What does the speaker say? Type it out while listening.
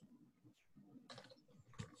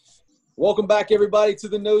Welcome back, everybody, to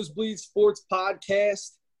the Nosebleed Sports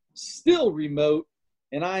Podcast. Still remote,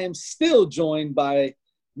 and I am still joined by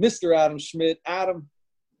Mr. Adam Schmidt. Adam,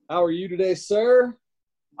 how are you today, sir?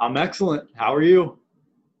 I'm excellent. How are you?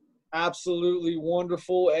 Absolutely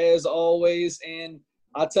wonderful, as always. And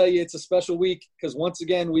I'll tell you, it's a special week because, once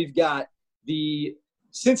again, we've got the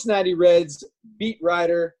Cincinnati Reds beat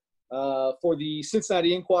writer for the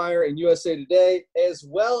Cincinnati Enquirer and USA Today, as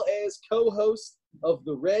well as co-host of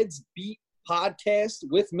the Reds Beat podcast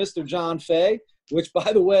with Mr. John Fay, which,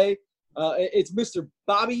 by the way, it's Mr.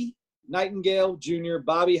 Bobby Nightingale Jr.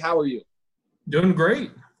 Bobby, how are you? Doing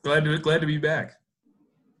great. Glad to be back.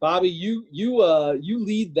 Bobby, you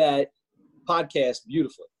lead that podcast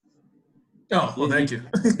beautifully. Oh, well, thank you.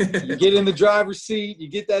 You get in the driver's seat, you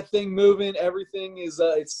get that thing moving. Everything is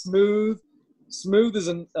it's smooth as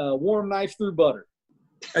a warm knife through butter.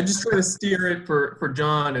 I just try to steer it for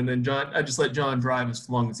John, and then I just let John drive as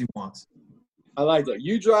long as he wants. I like that.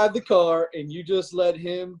 You drive the car, and you just let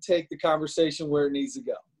him take the conversation where it needs to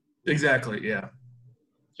go. Exactly, yeah.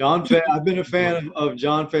 John Fay, I've been a fan of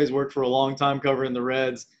John Fay's work for a long time covering the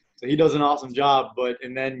Reds, so he does an awesome job.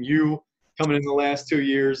 And then you coming in the last 2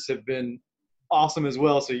 years have been awesome as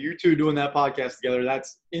well. So you two doing that podcast together,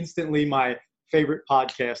 that's instantly my favorite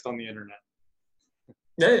podcast on the internet.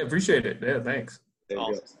 Yeah, appreciate it. Yeah, thanks. There you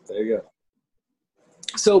Awesome. go. There you go.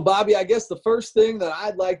 So, Bobby, I guess the first thing that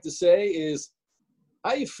I'd like to say is,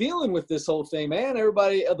 how you feeling with this whole thing, man?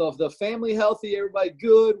 Everybody, the family healthy, everybody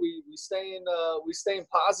good. We staying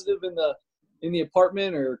positive in the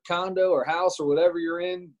apartment or condo or house or whatever you're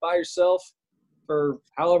in by yourself for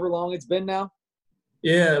however long it's been now.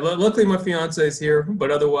 Yeah, luckily my fiance is here,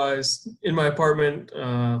 but otherwise in my apartment,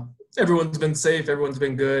 everyone's been safe. Everyone's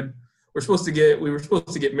been good. We were supposed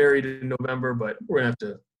to get married in November, but we're gonna have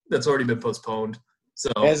to. That's already been postponed.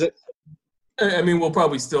 So has it? I mean, we'll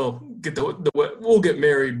probably still get we'll get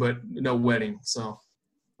married, but no wedding. So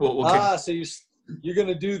we'll so you're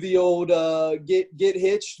gonna do the old get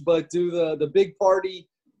hitched, but do the big party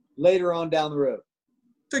later on down the road.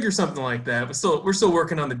 Figure something like that. But we're still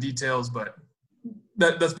working on the details, but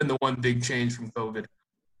that's been the one big change from COVID.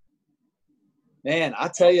 Man, I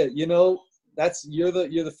tell you,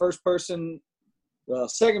 you're the first person,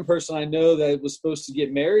 second person I know that was supposed to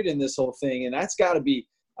get married in this whole thing, and that's got to be.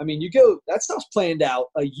 I mean, that stuff's planned out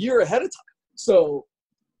a year ahead of time, so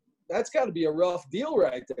that's got to be a rough deal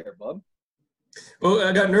right there, bub. Well,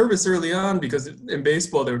 I got nervous early on because in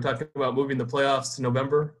baseball they were talking about moving the playoffs to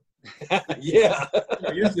November. Yeah,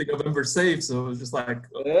 usually November's safe, so it was just like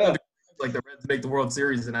like the Reds make the World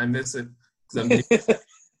Series, and I miss it because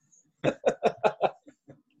I'm.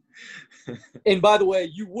 And by the way,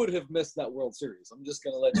 you would have missed that World Series. I'm just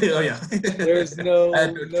going to let you know. Oh, yeah. There's no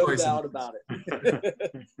doubt about it.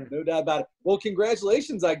 No doubt about it. Well,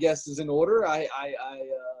 congratulations, I guess, is in order. I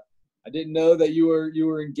didn't know that you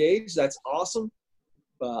were engaged. That's awesome.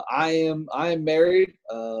 I am married.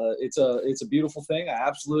 It's a beautiful thing. I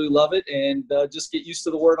absolutely love it. And just get used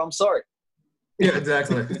to the word I'm sorry. Yeah,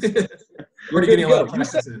 exactly. We're getting a lot of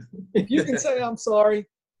practices. If you can say I'm sorry,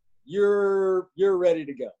 you're ready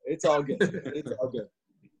to go. It's all good. It's all good.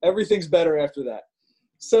 Everything's better after that.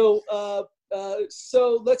 So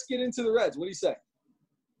let's get into the Reds. What do you say?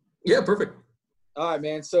 Yeah, perfect. All right,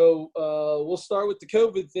 man. So we'll start with the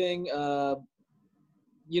COVID thing.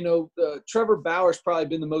 Trevor Bauer's probably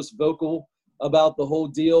been the most vocal about the whole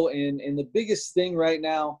deal, and the biggest thing right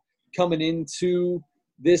now coming into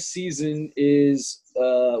this season is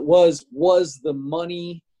was the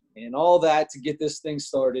money and all that to get this thing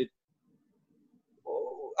started.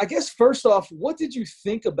 I guess first off, what did you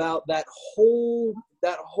think about that whole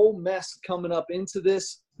mess coming up into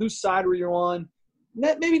this? Whose side were you on?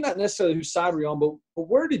 Maybe not necessarily whose side were you on, but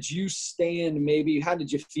where did you stand? Maybe how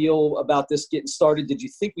did you feel about this getting started? Did you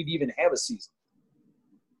think we'd even have a season?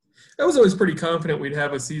 I was always pretty confident we'd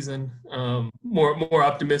have a season. More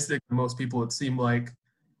optimistic than most people. It seemed like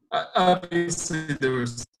obviously there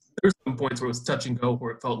was some points where it was touch and go,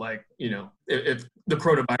 where it felt like, if the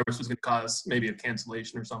coronavirus was going to cause maybe a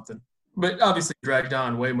cancellation or something. But obviously dragged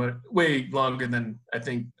on way longer than I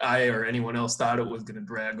think I or anyone else thought it was going to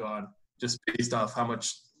drag on, just based off how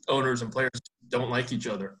much owners and players don't like each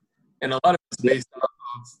other. And a lot of it's based off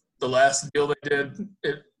of the last deal they did.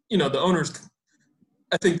 The owners,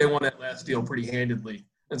 I think they won that last deal pretty handedly.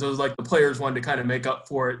 And so it was like the players wanted to kind of make up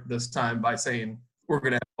for it this time by saying, we're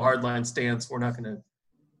going to have a hardline stance. We're not going to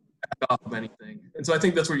back off of anything. And so I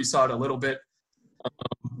think that's where you saw it a little bit.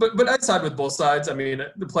 But I side with both sides. I mean,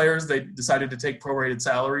 the players, they decided to take prorated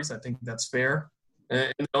salaries. I think that's fair.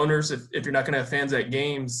 And the owners, if you're not going to have fans at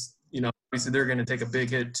games, obviously they're going to take a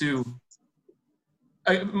big hit too.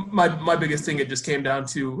 My biggest thing, it just came down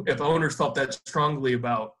to if owners felt that strongly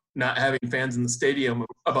about not having fans in the stadium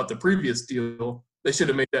about the previous deal, they should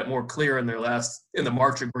have made that more clear in the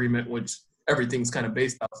March agreement, which everything's kind of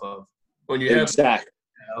based off of. When you Exactly.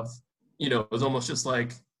 it was almost just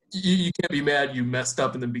like you can't be mad you messed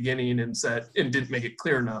up in the beginning and didn't make it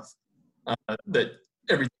clear enough that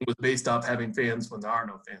everything was based off having fans when there are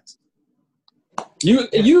no fans. You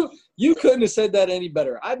couldn't have said that any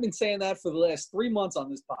better. I've been saying that for the last 3 months on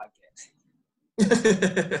this podcast.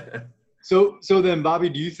 So then, Bobby,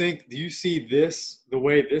 do you see this, the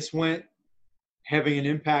way this went, having an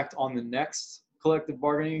impact on the next collective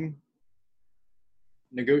bargaining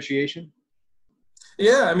negotiation?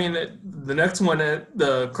 Yeah, I mean, the next one,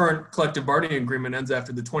 the current collective bargaining agreement ends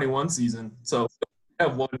after the 21 season, so we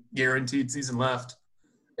have one guaranteed season left.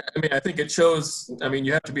 I mean, I think it shows,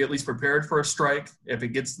 you have to be at least prepared for a strike if it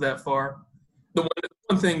gets that far. The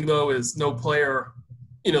one thing, though, is no player,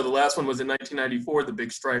 the last one was in 1994, the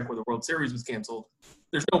big strike where the World Series was canceled.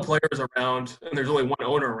 There's no players around, and there's only one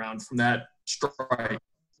owner around from that strike.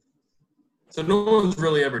 So no one's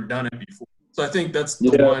really ever done it before. So I think that's the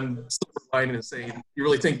one silver lining, is saying, you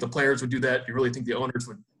really think the players would do that? You really think the owners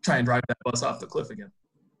would try and drive that bus off the cliff again?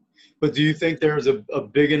 But do you think there's a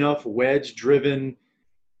big enough wedge driven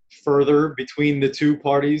further between the two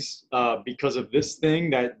parties because of this thing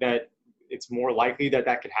that it's more likely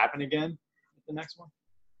that could happen again at the next one?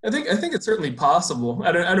 I think it's certainly possible.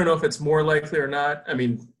 I don't know if it's more likely or not. I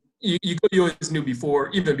mean, you always knew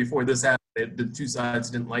even before this happened, the two sides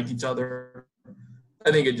didn't like each other.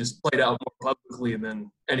 I think it just played out more publicly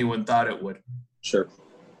than anyone thought it would. Sure.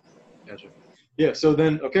 Gotcha. Yeah. So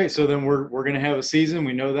then we're going to have a season.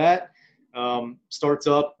 We know that starts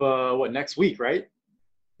up next week, right?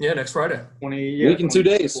 Yeah, next Friday. Week in 2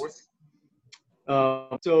 days.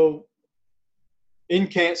 So in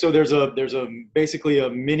camp, so there's a basically a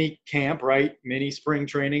mini camp, right? Mini spring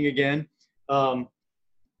training again. So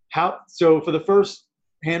for the first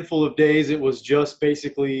handful of days, it was just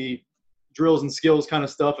basically drills and skills kind of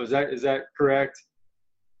stuff. Is that correct?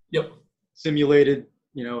 Yep. Simulated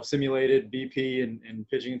BP and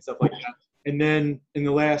pitching and stuff like that. And then in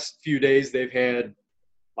the last few days, they've had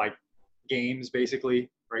like games, basically,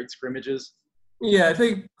 right? Scrimmages. Yeah, I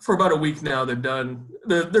think for about a week now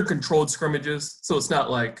they're controlled scrimmages, so it's not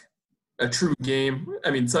like a true game. I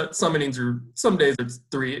mean, some days there's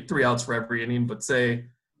three outs for every inning, but say,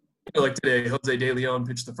 like today, Jose De Leon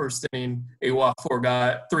pitched the first inning, he walked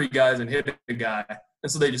three guys and hit a guy,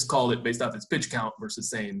 and so they just called it based off his pitch count versus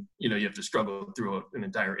saying, you have to struggle through an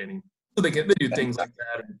entire inning. So they do things like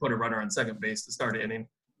that and put a runner on second base to start an inning,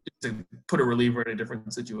 to put a reliever in a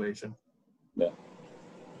different situation. Yeah.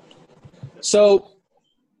 So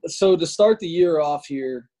to start the year off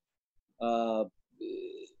here, before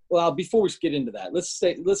we get into that, let's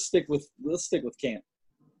stick with camp.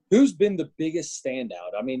 Who's been the biggest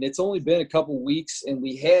standout? I mean, it's only been a couple weeks, and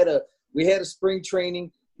we had a spring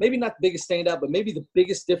training. Maybe not the biggest standout, but maybe the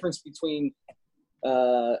biggest difference between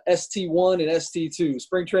ST1 and ST2,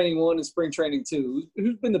 spring training 1 and spring training 2.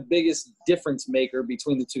 Who's been the biggest difference maker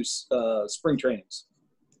between the two spring trainings?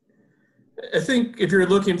 I think if you're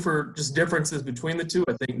looking for just differences between the two,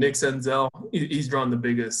 I think Nick Senzel, he's drawn the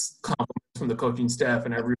biggest compliments from the coaching staff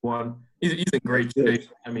and everyone. He's in great shape.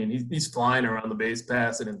 I mean, he's flying around the base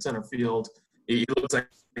pass and in center field. He looks like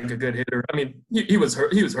a good hitter. I mean, he was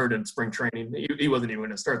hurt. He was hurt in spring training. He wasn't even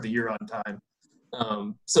going to start the year on time.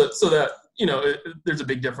 So that, there's a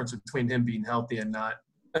big difference between him being healthy and not.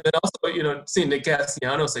 And then also, seeing Nick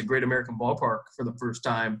Castellanos at Great American Ballpark for the first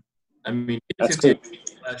time. I mean, that's good.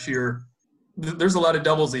 Last year, there's a lot of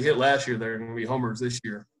doubles he hit last year that are going to be homers this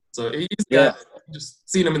year. So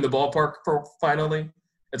just seeing him in the ballpark finally,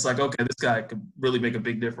 it's like, okay, this guy could really make a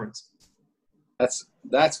big difference. That's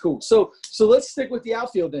cool. So let's stick with the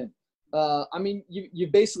outfield then. I mean,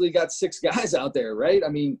 you basically got 6 guys out there, right? I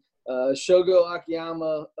mean, Shogo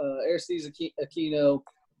Akiyama, Aristides Aquino,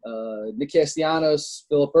 Nick Castellanos,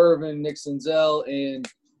 Phillip Ervin, Nick Senzel, and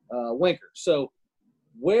Winker. So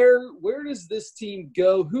where does this team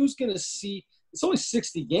go? Who's going to see? It's only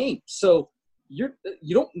 60 games, so the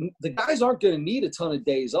guys aren't going to need a ton of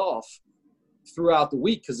days off throughout the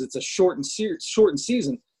week because it's a shortened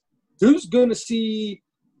season. Who's going to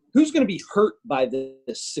be hurt by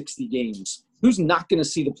this 60 games? Who's not going to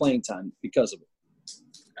see the playing time because of it?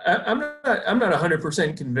 I'm not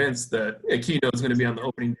 100% convinced that Aquino is going to be on the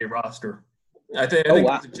opening day roster. I think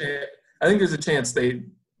there's a chance they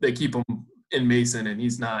keep him in Mason and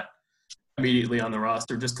he's not immediately on the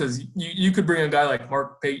roster, just because you could bring a guy like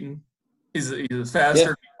Mark Payton He's a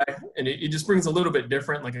faster guy, and he just brings a little bit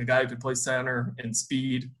different, like a guy who could play center and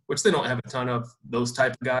speed, which they don't have a ton of those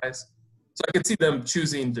type of guys. So I could see them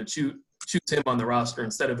choosing to choose him on the roster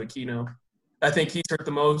instead of Aquino. I think he's hurt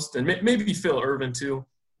the most, and maybe Phil Irvin too.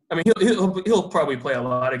 I mean, he'll probably play a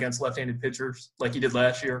lot against left-handed pitchers like he did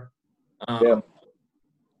last year.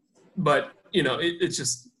 But it's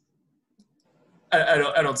just I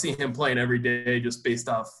don't see him playing every day just based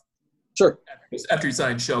off. Sure. After he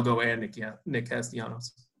signed Shogo and Nick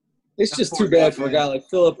Castellanos. It's just too bad for a guy like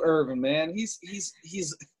Philip Irvin, man. He's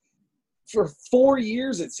for 4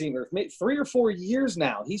 years it seemed, or maybe 3 or 4 years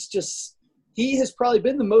now. He has probably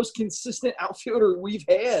been the most consistent outfielder we've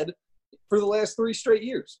had for the last 3 straight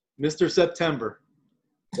years. Mr. September.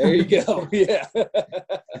 There you go. Yeah.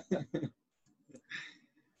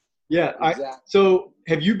 Yeah. Exactly. So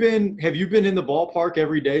have you been in the ballpark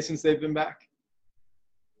every day since they've been back?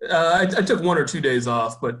 I took 1 or 2 days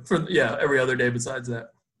off, but every other day besides that.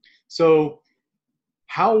 So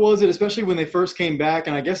how was it, especially when they first came back,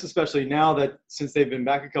 and I guess especially now that since they've been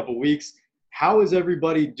back a couple of weeks, how is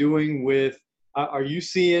everybody doing with are you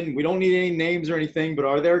seeing, we don't need any names or anything, but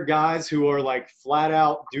are there guys who are like flat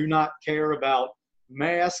out do not care about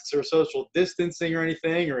masks or social distancing or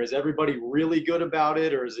anything, or is everybody really good about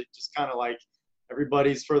it, or is it just kind of like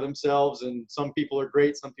everybody's for themselves and some people are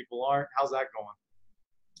great, some people aren't? How's that going?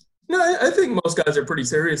 No, I think most guys are pretty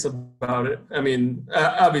serious about it. I mean,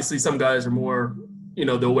 obviously some guys are more,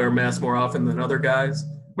 they'll wear masks more often than other guys.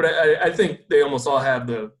 But I think they almost all have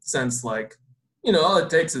the sense like, all it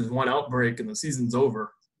takes is one outbreak and the season's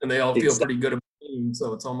over. And they all feel pretty good about the team.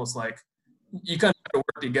 So it's almost like you kind of have to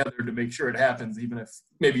work together to make sure it happens, even if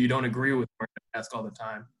maybe you don't agree with wearing a mask all the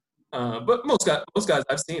time. But most guys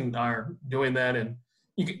I've seen are doing that, and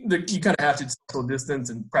you kind of have to social distance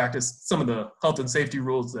and practice some of the health and safety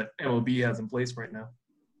rules that MLB has in place right now.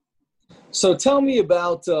 So tell me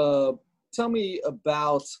about the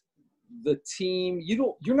team.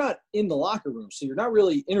 You're not in the locker room, so you're not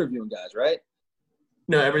really interviewing guys, right?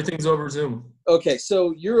 No, everything's over Zoom. Okay,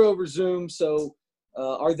 so you're over Zoom. So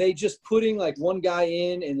are they just putting like one guy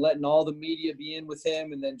in and letting all the media be in with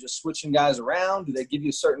him, and then just switching guys around? Do they give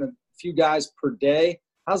you a few guys per day?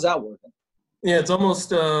 How's that working? Yeah, it's almost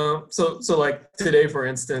so like today, for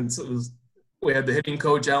instance, we had the hitting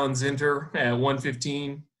coach Alan Zinter at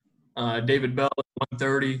 1:15, David Bell at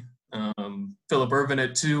 1:30, Philip Irvin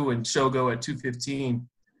at 2, and Shogo at 2:15.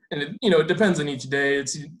 And it depends on each day.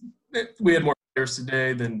 We had more players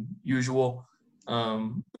today than usual.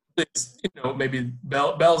 It's maybe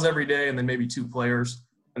Bell's every day, and then maybe 2 players,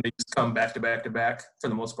 and they just come back to back to back for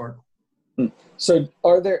the most part. So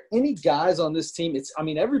are there any guys on this team?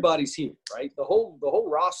 Everybody's here, right? The whole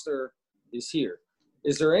roster is here.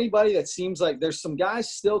 Is there anybody that seems like there's some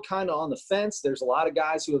guys still kind of on the fence? There's a lot of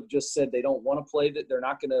guys who have just said they don't want to play, that they're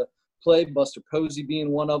not going to play. Buster Posey being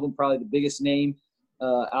one of them, probably the biggest name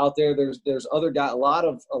out there. There's other guys, a lot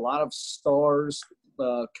of stars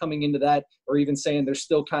coming into that, or even saying they're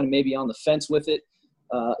still kind of maybe on the fence with it.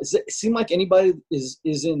 Does it seem like anybody is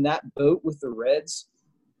in that boat with the Reds?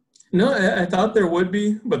 No, I thought there would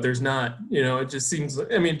be, but there's not. It just seems –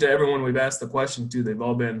 to everyone we've asked the question to, they've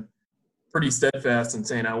all been pretty steadfast in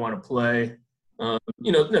saying, I want to play. A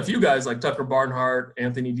few guys like Tucker Barnhart,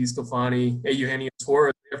 Anthony DeSclafani, Eugenio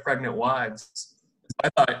Suarez, they have pregnant wives. I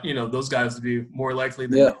thought, those guys would be more likely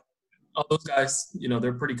than all those guys,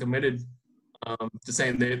 they're pretty committed to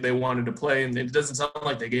saying they wanted to play, and it doesn't sound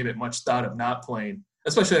like they gave it much thought of not playing,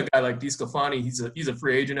 especially a guy like DeSclafani. He's a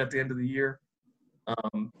free agent at the end of the year.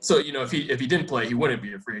 So if he didn't play, he wouldn't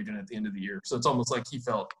be a free agent at the end of the year. So it's almost like he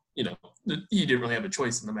felt, he didn't really have a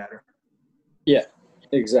choice in the matter. Yeah,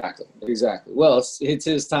 exactly. Well, it's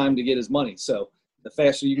his time to get his money. So the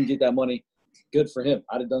faster you can get that money, good for him.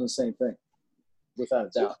 I'd have done the same thing, without a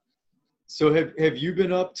doubt. So have you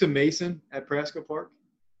been up to Mason at Prasco Park?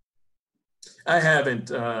 I haven't.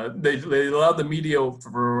 They allowed the media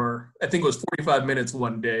for, I think it was 45 minutes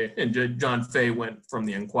one day, and John Fay went from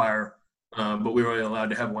the Enquirer. But we were only allowed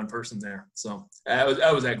to have one person there. So I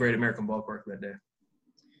was at Great American Ballpark that day.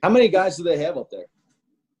 How many guys do they have up there?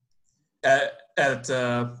 At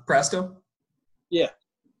Prasco? Yeah.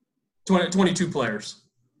 22 players.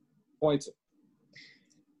 22.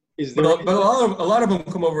 But a lot of them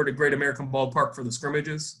come over to Great American Ballpark for the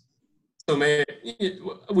scrimmages. So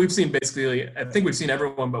we've seen I think we've seen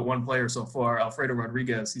everyone but one player so far, Alfredo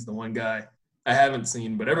Rodriguez. He's the one guy I haven't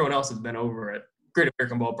seen, but everyone else has been over at Great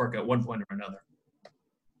American Ballpark at one point or another.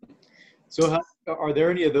 So are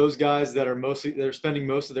there any of those guys that are spending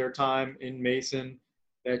most of their time in Mason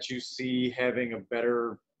that you see having a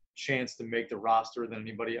better chance to make the roster than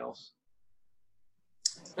anybody else?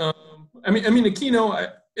 I mean,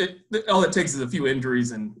 Aquino, all it takes is a few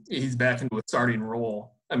injuries and he's back into a starting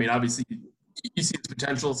role. I mean, obviously, you see his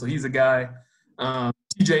potential, so he's a guy.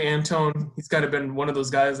 TJ Antone, he's kind of been one of those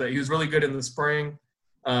guys that he was really good in the spring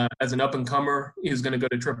as an up-and-comer. He was going to go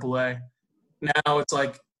to AAA. Now it's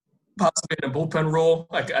like possibly in a bullpen role.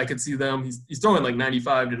 I could see them. He's throwing like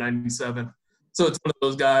 95 to 97. So it's one of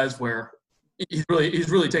those guys where he's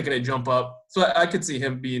really taking a jump up. So I could see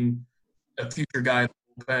him being a future guy in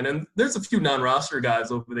the bullpen. And there's a few non-roster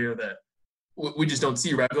guys over there that we just don't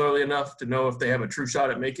see regularly enough to know if they have a true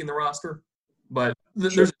shot at making the roster. But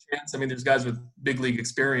there's a chance. I mean, there's guys with big league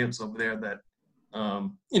experience over there that,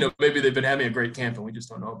 maybe they've been having a great camp and we just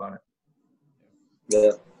don't know about it.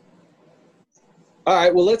 Yeah. All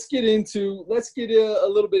right. Well, let's get a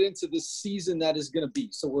little bit into the season that is going to be.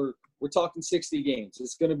 So we're talking 60 games.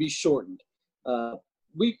 It's going to be shortened.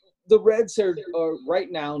 The Reds are right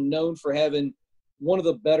now known for having one of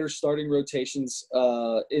the better starting rotations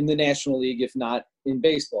in the National League, if not in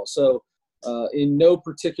baseball. So in no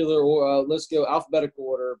particular or let's go alphabetical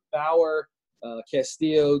order: Bauer,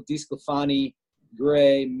 Castillo, DeSclafani,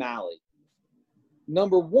 Gray, Mahle.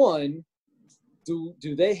 Number one, do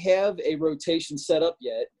they have a rotation set up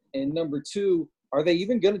yet? And number two, are they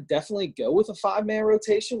even going to definitely go with a 5-man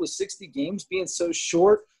rotation with 60 games being so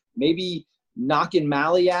short? Maybe knocking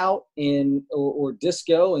Mahle out or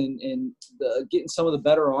Disco and getting some of the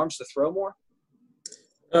better arms to throw more?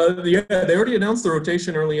 They already announced the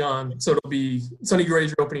rotation early on, so it'll be Sonny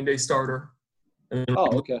Gray's your opening day starter. And then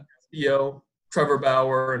okay. Castillo, Trevor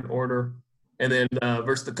Bauer in order, and then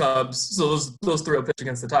versus the Cubs. So those three will pitch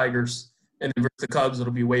against the Tigers, and then versus the Cubs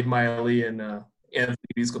it'll be Wade Miley and Anthony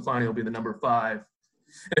DeSclafani will be the number 5. And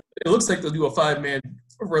it looks like they'll do a 5-man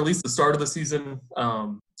for at least the start of the season,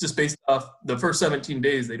 just based off the first 17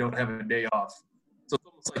 days they don't have a day off. So it's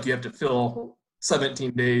almost like you have to fill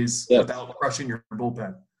 17 days without crushing your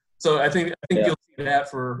bullpen. So I think you'll see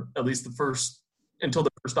that for at least until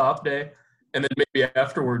the first off day, and then maybe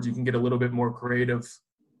afterwards you can get a little bit more creative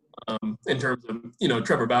in terms of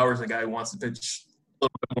Trevor Bauer's a guy who wants to pitch a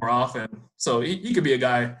little bit more often, so he could be a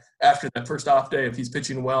guy after that first off day if he's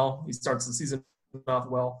pitching well, he starts the season off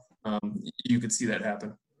well. You could see that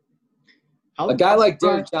happen. A guy like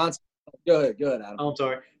Derek Johnson. Go ahead, Adam. I'm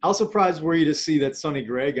sorry. How surprised were you to see that Sonny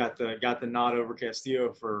Gray got the nod over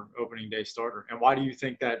Castillo for opening day starter? And why do you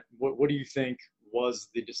think that? What do you think was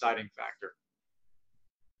the deciding factor?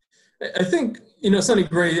 I think Sonny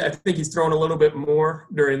Gray. I think he's thrown a little bit more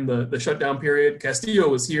during the shutdown period. Castillo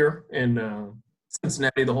was here in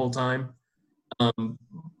Cincinnati the whole time,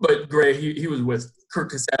 but Gray he was with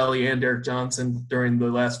Curt Casali and Derek Johnson during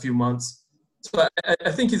the last few months. So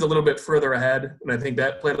I think he's a little bit further ahead, and I think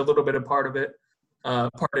that played a little bit of part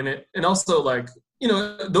in it. And also,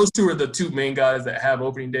 those two are the two main guys that have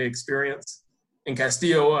opening day experience. And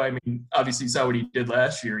Castillo, I mean, obviously you saw what he did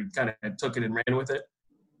last year. He kind of took it and ran with it.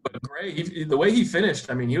 But Gray, the way he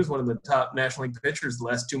finished, I mean, he was one of the top National League pitchers the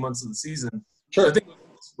last 2 months of the season. Sure. So I think it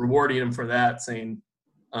was rewarding him for that, saying,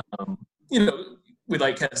 we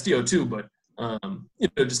like Castillo too, but,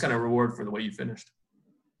 just kind of reward for the way you finished.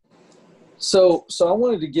 So I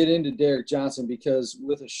wanted to get into Derek Johnson because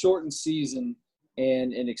with a shortened season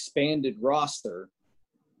and an expanded roster,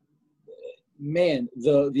 man,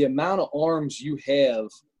 the amount of arms you have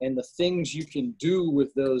and the things you can do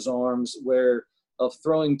with those arms of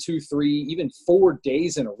throwing 2, 3, even 4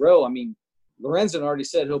 days in a row. I mean, Lorenzen already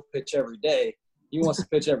said he'll pitch every day. He wants to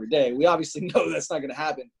pitch every day. We obviously know that's not going to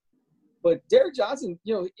happen. But Derek Johnson,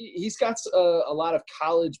 he's got a lot of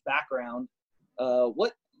college background.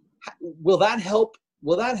 Will that help?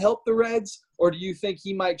 Will that help the Reds, or do you think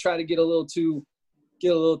he might try to get a little too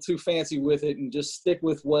fancy with it and just stick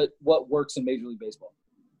with what works in Major League Baseball?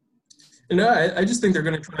 No, I just think they're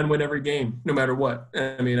going to try and win every game, no matter what.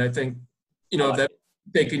 I mean, I think that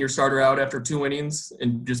taking your starter out after 2 innings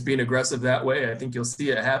and just being aggressive that way, I think you'll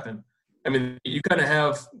see it happen. I mean, you kind of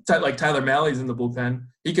have like Tyler Mahle's in the bullpen.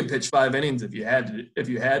 He could pitch 5 innings if you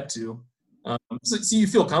had to. So you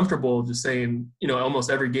feel comfortable just saying, almost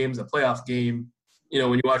every game's a playoff game.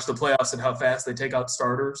 When you watch the playoffs and how fast they take out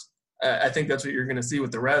starters, I think that's what you're going to see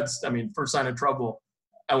with the Reds. I mean, first sign of trouble,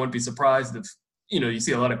 I wouldn't be surprised if, you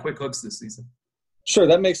see a lot of quick hooks this season. Sure,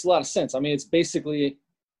 that makes a lot of sense. I mean, it's basically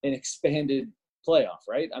an expanded playoff,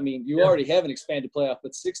 right? I mean, you already have an expanded playoff,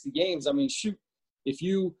 but 60 games, I mean, shoot, if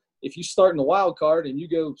you start in the wild card and you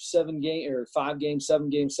go 7 game or 5 games, 7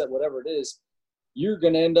 games, whatever it is, you're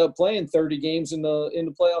going to end up playing 30 games in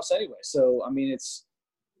the playoffs anyway. So, I mean,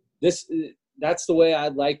 that's the way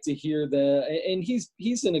I'd like to hear and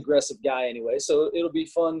he's an aggressive guy anyway. So it'll be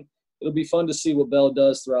fun. It'll be fun to see what Bell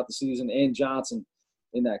does throughout the season and Johnson.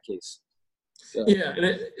 in that case. So. Yeah, and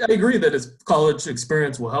I agree that his college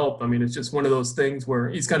experience will help. I mean, it's just one of those things where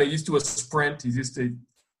he's kind of used to a sprint. He's used to,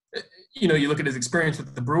 you look at his experience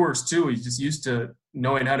with the Brewers too. He's just used to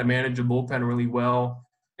knowing how to manage a bullpen really well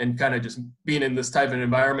and kind of just being in this type of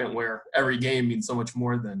environment where every game means so much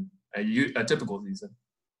more than a typical season.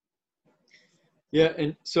 Yeah,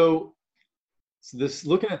 and so this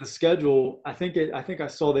looking at the schedule, I think I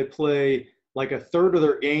saw they play like a third of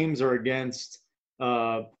their games are against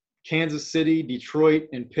Kansas City, Detroit,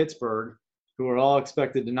 and Pittsburgh, who are all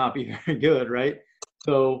expected to not be very good, right?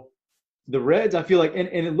 So the Reds, I feel like, and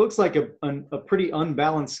it looks like a pretty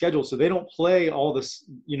unbalanced schedule. So they don't play all this,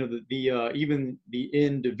 even the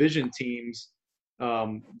in division teams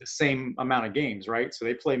the same amount of games, right? So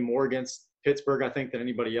they play more against Pittsburgh, I think, than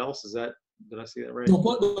anybody else. Did I see that right?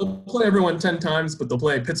 They'll play everyone 10 times, but they'll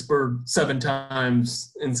play Pittsburgh 7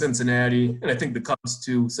 times in Cincinnati, and I think the Cubs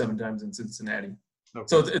too 7 times in Cincinnati. Okay.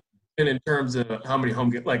 So it's in terms of how many home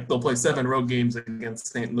games, like they'll play 7 road games against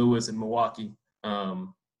St. Louis and Milwaukee.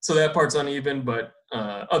 So that part's uneven, but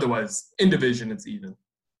otherwise in division it's even.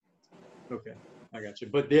 Okay, I got you.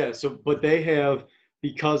 But yeah, but they have,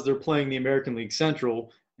 because they're playing the American League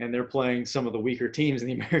Central and they're playing some of the weaker teams in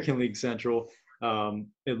the American League Central.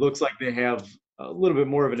 It looks like they have a little bit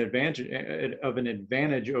more of an advantage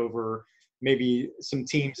over maybe some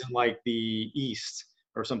teams in like the East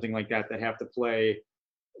or something like that have to play,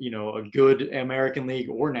 a good American League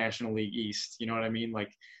or National League East. You know what I mean?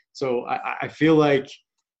 Like, so I feel like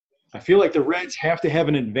the Reds have to have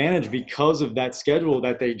an advantage because of that schedule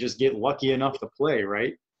that they just get lucky enough to play,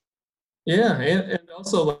 right? Yeah, and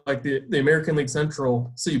also like the American League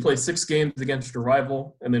Central, so you play 6 games against your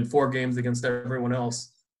rival and then 4 games against everyone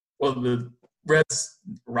else. Well, the Reds'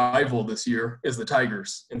 rival this year is the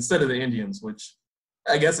Tigers instead of the Indians, which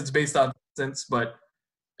I guess it's based on distance, but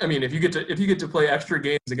I mean, if you get to play extra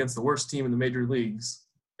games against the worst team in the major leagues,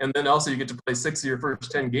 and then also you get to play 6 of your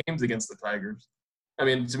first 10 games against the Tigers, I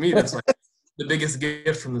mean, to me that's like the biggest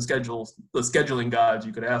gift from the scheduling gods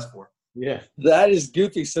you could ask for. Yeah, that is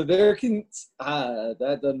goofy. So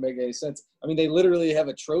that doesn't make any sense. I mean, they literally have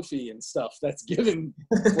a trophy and stuff that's given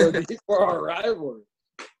for our rivalry.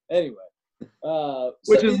 Anyway,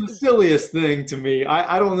 which is the silliest thing to me.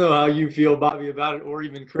 I don't know how you feel, Bobby, about it, or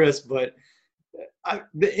even Chris, but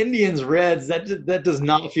the Indians Reds, that does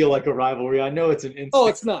not feel like a rivalry. I know it's an instinct. Oh,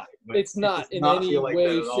 it's not. It's not in any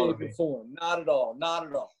way, shape, or form. Not at all. Not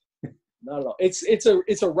at all. Not at all.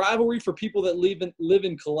 It's a rivalry for people that live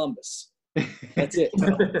in Columbus. That's it.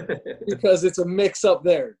 Because it's a mix up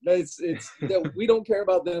there. We don't care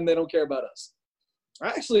about them. They don't care about us. I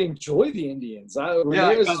actually enjoy the Indians.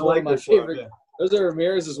 Ramirez is one of my favorite. Yeah. Jose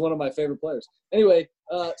Ramirez is one of my favorite players. Anyway,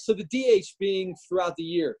 so the DH being throughout the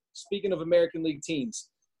year. Speaking of American League teams,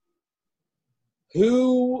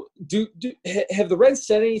 who have the Reds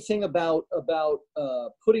said anything about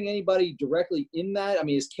putting anybody directly in that? I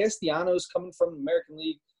mean, is Castellanos coming from the American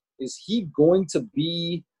League? Is he going to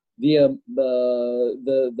be the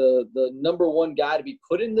number one guy to be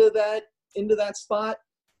put into that spot,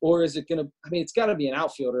 or is it going to? I mean, it's got to be an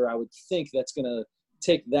outfielder, I would think, that's going to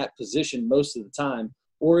take that position most of the time,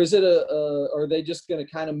 or is it are they just going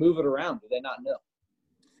to kind of move it around? Do they not know?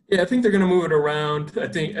 Yeah, I think they're going to move it around. I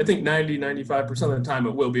think 95% of the time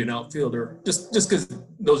it will be an outfielder, just because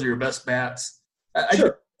those are your best bats. I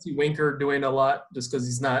sure. see Winker doing a lot just because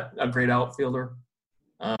he's not a great outfielder.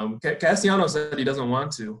 Castellanos said he doesn't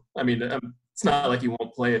want to. I mean, it's not like he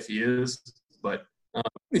won't play if he is, but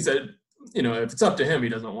he said, if it's up to him, he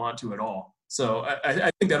doesn't want to at all. So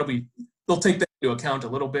I think they'll take that into account a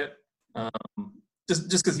little bit. Just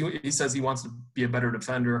because he says he wants to be a better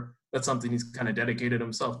defender. That's something he's kind of dedicated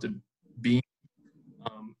himself to being.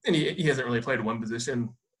 And he hasn't really played one position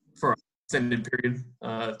for an extended period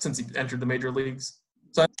since he entered the major leagues.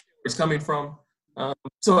 So I think where he's coming from.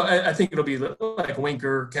 So I think it'll be like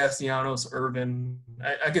Winker, Castellanos, Irvin.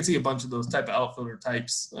 I could see a bunch of those type of outfielder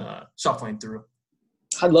types shuffling through.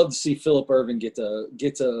 I'd love to see Phillip Ervin get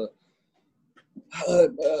to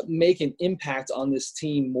make an impact on this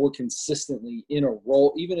team more consistently in a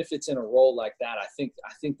role, even if it's in a role like that. I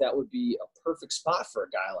think that would be a perfect spot for a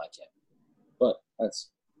guy like him. But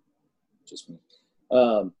that's just me.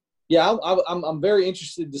 I'm very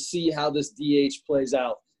interested to see how this DH plays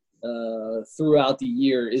out throughout the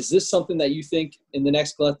year. Is this something that you think in the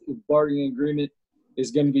next collective bargaining agreement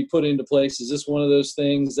is going to be put into place? Is this one of those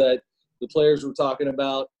things that the players were talking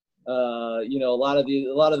about? A lot of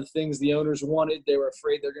the things the owners wanted, they were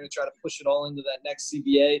afraid they're going to try to push it all into that next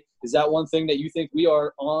CBA. Is that one thing that you think we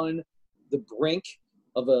are on the brink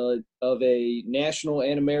of a National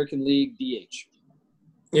and American League DH?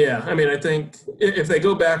 Yeah, I mean, I think if they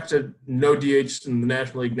go back to no DH in the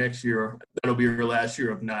National League next year, that'll be your last year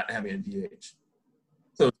of not having a DH.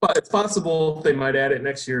 So it's possible they might add it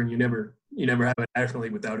next year, and you never have a National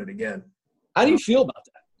League without it again. How do you feel about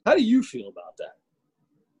that? How do you feel about that?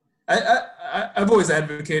 I've always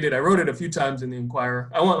advocated. I wrote it a few times in the Inquirer.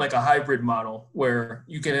 I want like a hybrid model where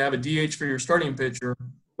you can have a DH for your starting pitcher,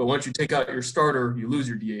 but once you take out your starter, you lose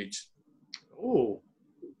your DH. Ooh.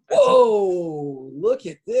 Whoa! Look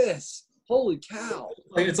at this! Holy cow!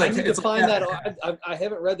 It's like I need to find that. I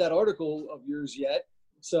haven't read that article of yours yet,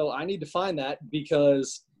 so I need to find that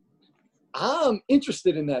because I'm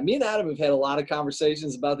interested in that. Me and Adam have had a lot of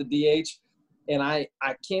conversations about the DH, and I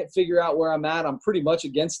can't figure out where I'm at. I'm pretty much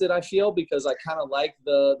against it, I feel, because I kind of like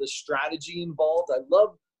the strategy involved. I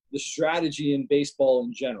love the strategy in baseball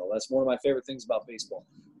in general. That's one of my favorite things about baseball.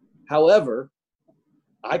 However,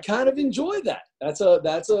 I kind of enjoy that. That's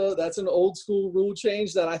an old school rule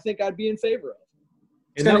change that I think I'd be in favor of.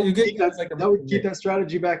 And that would keep that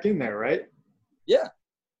strategy back in there, right? Yeah.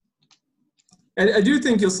 And I do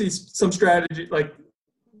think you'll see some strategy, like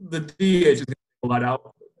the DH is going to a lot out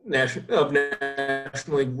of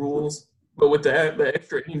National League rules, but with the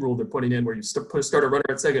extra inning rule they're putting in, where you start a runner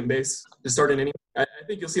at second base to start an inning, I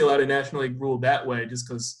think you'll see a lot of National League rule that way, just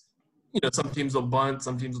because some teams will bunt,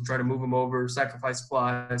 some teams will try to move them over, sacrifice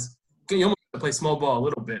flies. You almost have to play small ball a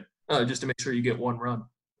little bit just to make sure you get one run.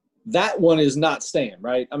 That one is not staying,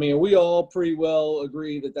 right? I mean, we all pretty well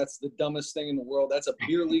agree that that's the dumbest thing in the world. That's a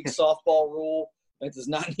beer league softball rule that does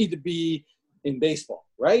not need to be in baseball,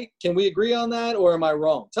 right? Can we agree on that, or am I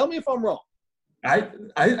wrong? Tell me if I'm wrong.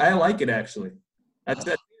 I like it, actually.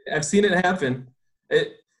 I've seen it happen.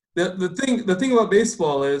 The thing about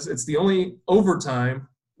baseball is it's the only overtime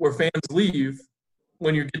where fans leave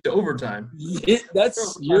when you get to overtime.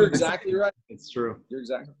 You're exactly right. It's true. You're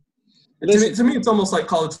exactly right. To me, it's almost like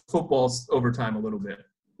college football's overtime a little bit,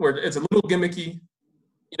 where it's a little gimmicky.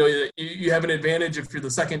 You have an advantage if you're the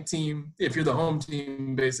second team, if you're the home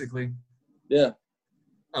team, basically. Yeah.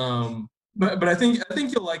 But I think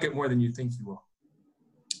you'll like it more than you think you will.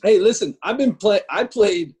 Hey, listen, I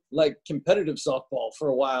played like competitive softball for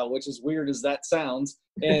a while, which is weird as that sounds,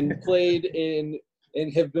 and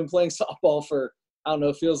and have been playing softball for, I don't know,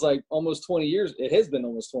 it feels like almost 20 years. It has been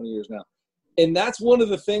almost 20 years now. And that's one of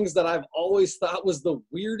the things that I've always thought was the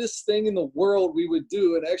weirdest thing in the world we would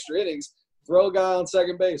do in extra innings, throw a guy on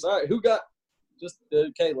second base. All right,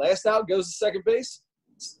 last out goes to second base.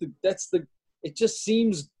 It just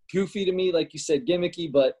seems goofy to me, like you said, gimmicky,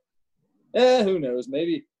 but who knows?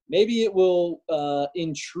 Maybe it will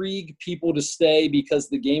intrigue people to stay because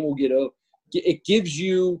the game will get over. It gives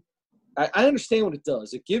you – I understand what it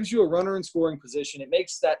does. It gives you a runner in scoring position. It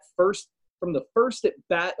makes that from the first at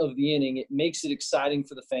bat of the inning, it makes it exciting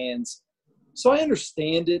for the fans. So I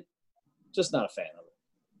understand it, just not a fan of it.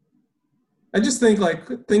 I just think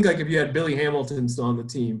if you had Billy Hamilton still on the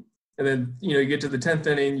team, and then you get to the 10th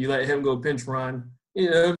inning, you let him go pinch run.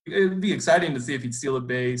 It'd be exciting to see if he'd steal a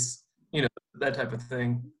base. That type of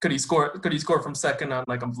thing. Could he score from second on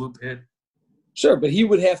like a bloop hit? Sure, but he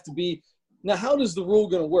would have to be. Now, how does the rule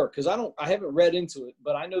going to work? Because I haven't read into it,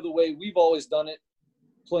 but I know the way we've always done it,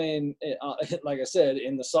 playing, like I said,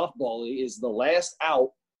 in the softball league, is the last out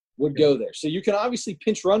would go there. So you can obviously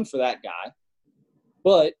pinch run for that guy,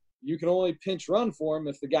 but you can only pinch run for him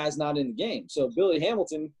if the guy's not in the game. So Billy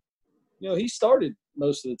Hamilton, he started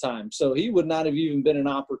most of the time, so he would not have even been an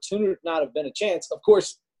opportunity, not have been a chance. Of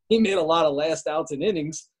course, he made a lot of last outs in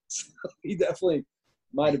innings, so he definitely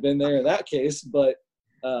might have been there in that case, but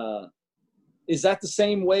is that the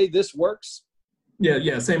same way this works?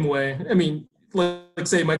 Yeah, same way. I mean, like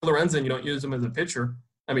say Michael Lorenzen, you don't use him as a pitcher.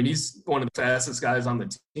 I mean, he's one of the fastest guys on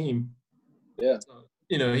the team. Yeah. So,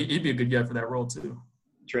 he'd be a good guy for that role too.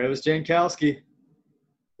 Travis Jankowski.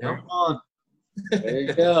 Yeah. Come on. There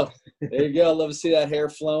you go. I'd love to see that hair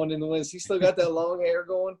flowing in the wind. He still got that long hair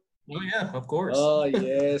going? Oh, yeah, of course. Oh,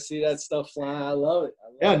 yeah. See that stuff flying. I love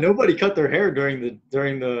it. Nobody cut their hair during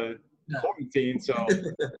the quarantine, so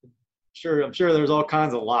I'm sure there's all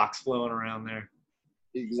kinds of locks flowing around there.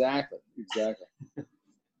 Exactly.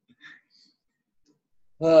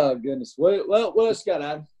 Oh, goodness. What else you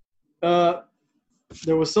got, Adam?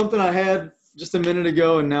 There was something I had just a minute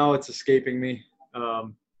ago, and now it's escaping me.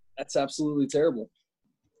 That's absolutely terrible.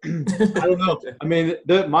 I don't know. I mean,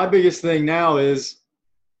 my biggest thing now is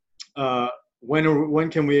when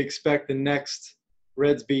can we expect the next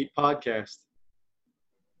Reds Beat podcast?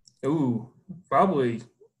 Ooh, probably.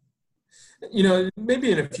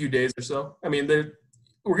 Maybe in a few days or so. I mean,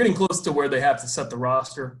 we're getting close to where they have to set the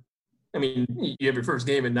roster. I mean, you have your first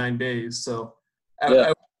game in 9 days, so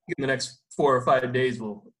I in the next 4 or 5 days,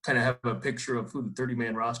 we'll kind of have a picture of who the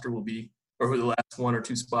 30-man roster will be or who the last 1 or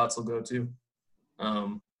 2 spots will go to.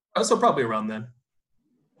 So probably around then.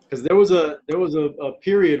 Because there was a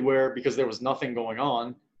period where, because there was nothing going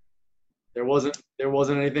on, there wasn't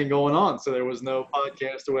anything going on, so there was no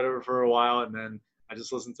podcast or whatever for a while, and then I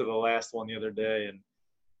just listened to the last one the other day, and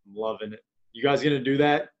I'm loving it. You guys gonna do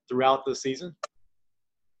that throughout the season?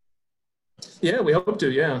 Yeah, we hope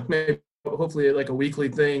to. Yeah, maybe hopefully like a weekly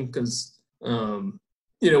thing, because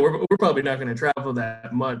we're probably not going to travel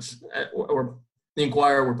that much. Or the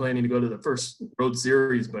Inquirer, we're planning to go to the first road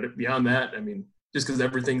series, but beyond that, I mean, just because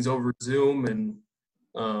everything's over Zoom and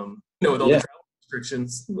with all the travel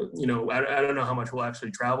restrictions, I don't know how much we'll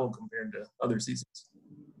actually travel compared to other seasons.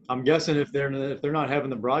 I'm guessing if they're not having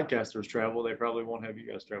the broadcasters travel, they probably won't have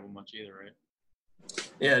you guys travel much either, right?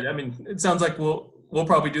 Yeah, I mean, it sounds like we'll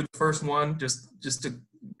probably do the first one just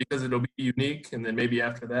because it'll be unique, and then maybe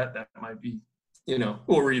after that might be,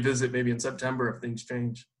 we'll revisit maybe in September if things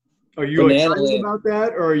change. Are you excited about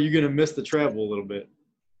that, or are you going to miss the travel a little bit?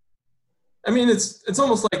 I mean, it's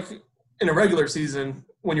almost like in a regular season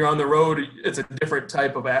when you're on the road, it's a different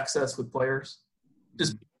type of access with players.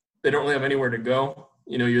 Just they don't really have anywhere to go.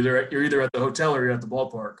 You're either at the hotel or you're at the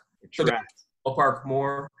ballpark. So ballpark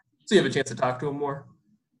more, so you have a chance to talk to them more.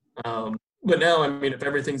 But now, I mean, if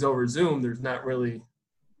everything's over Zoom, there's not really,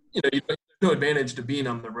 there's no advantage to being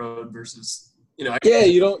on the road versus, you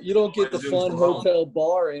don't get the fun hotel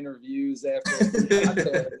bar interviews after.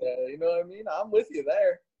 You know what I mean? I'm with you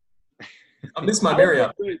there. I miss my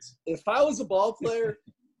Marriott. If I was a ball player,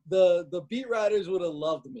 the beat writers would have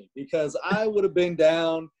loved me because I would have been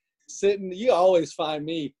down sitting. You always find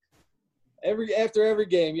me after every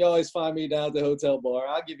game. You always find me down at the hotel bar.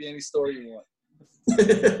 I'll give you any story you want.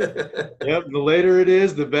 Yep, the later it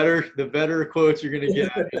is, the better quotes you're gonna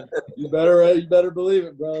get. You better believe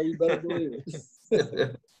it, bro. You better believe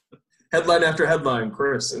it. Headline after headline,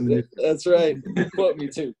 Chris. That's right. Quote me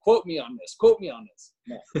too. Quote me on this. Quote me on this.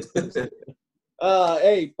 No.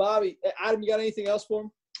 Hey, Bobby. Adam, you got anything else for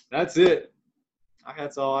him? That's it.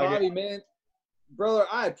 That's all I got. Bobby, man, brother,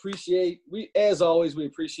 I appreciate. As always, we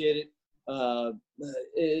appreciate it.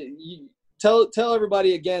 Tell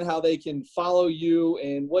everybody again how they can follow you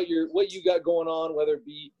and what you got going on, whether it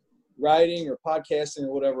be writing or podcasting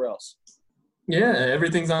or whatever else. Yeah,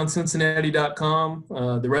 everything's on Cincinnati.com.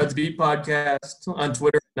 The Reds Beat podcast on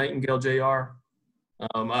Twitter, Nightingale JR.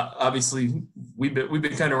 Obviously, we've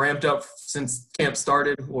been kind of ramped up since camp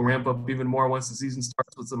started. We'll ramp up even more once the season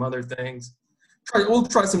starts with some other things. We'll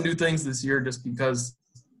try some new things this year, just because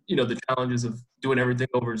the challenges of doing everything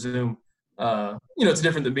over Zoom. It's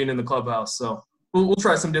different than being in the clubhouse. So we'll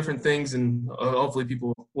try some different things, and hopefully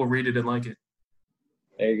people will read it and like it.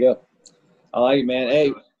 There you go. I like it, man.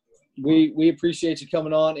 Hey, we appreciate you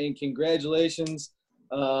coming on, and congratulations.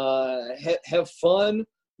 Have fun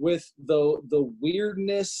with the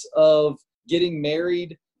weirdness of getting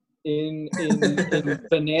married in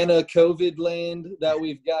banana COVID land that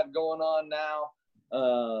we've got going on now.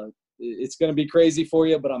 It's going to be crazy for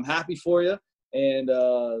you, but I'm happy for you. And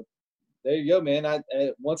there you go, man.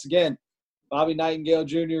 Once again, Bobby Nightingale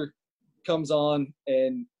Jr. comes on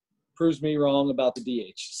and proves me wrong about the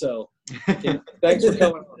DH. So thanks for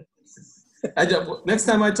coming on. Next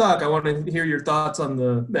time I talk, I want to hear your thoughts on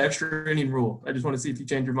the extra inning rule. I just want to see if you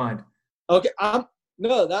change your mind. Okay, I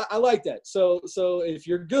like that. So if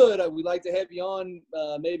you're good, we'd like to have you on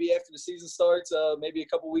maybe after the season starts, maybe a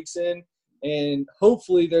couple weeks in, and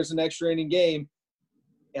hopefully there's an extra inning game.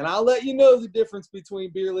 And I'll let you know the difference between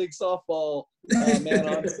beer league softball man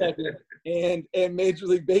on second and Major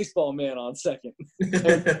League Baseball man on second.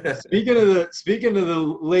 Speaking of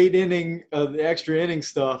the late inning, the extra inning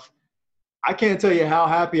stuff, I can't tell you how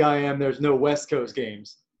happy I am there's no West Coast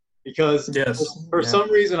games, because for some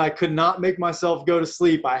reason I could not make myself go to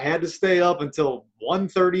sleep. I had to stay up until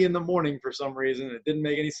 1:30 in the morning for some reason. It didn't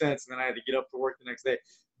make any sense, and then I had to get up to work the next day.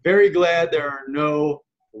 Very glad there are no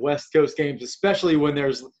West Coast games, especially when there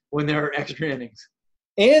are extra innings.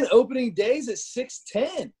 And opening days at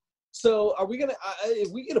 6:10. So are we gonna?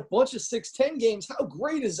 If we get a bunch of 6:10 games, how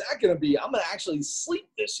great is that gonna be? I'm gonna actually sleep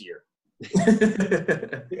this year.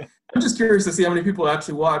 I'm just curious to see how many people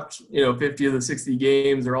actually watch, 50 of the 60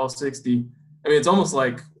 games or all 60. I mean, it's almost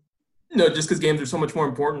like, just because games are so much more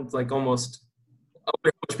important, it's like almost I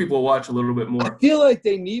wonder how much people will watch a little bit more. I feel like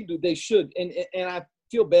they should. And I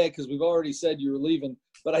feel bad because we've already said you were leaving,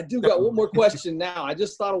 but I do got one more question now. I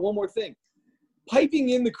just thought of one more thing. Piping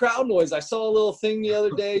in the crowd noise. I saw a little thing the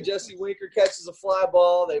other day. Jesse Winker catches a fly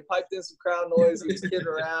ball. They piped in some crowd noise. He's kidding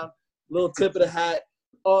around. Little tip of the hat.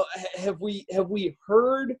 Have we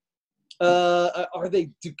heard Are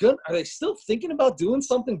they good? Are they still thinking about doing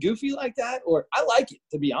something goofy like that? Or I like it,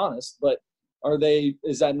 to be honest, but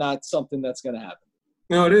is that not something that's going to happen?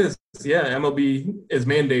 No, it is. Yeah, MLB is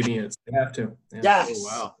mandating it. They have to. Yeah. Yes. Oh,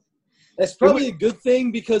 wow. That's probably a good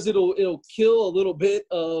thing because it'll kill a little bit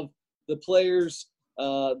of the players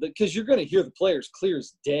because you're going to hear the players clear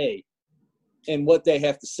as day and what they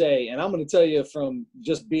have to say. And I'm going to tell you from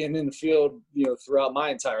just being in the field, throughout my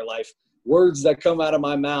entire life, words that come out of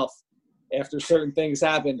my mouth after certain things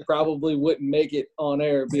happen probably wouldn't make it on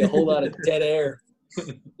air. It'd be a whole lot of dead air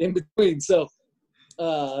in between. So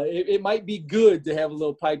it might be good to have a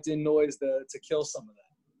little piped in noise to kill some of that.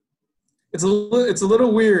 It's a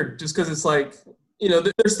little weird just because it's like,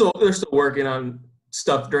 they're still working on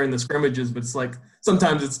stuff during the scrimmages, but it's like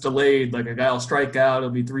sometimes it's delayed. Like a guy will strike out, it'll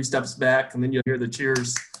be 3 steps back, and then you'll hear the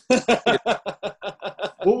cheers.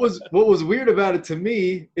 What was weird about it to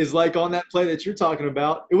me is like on that play that you're talking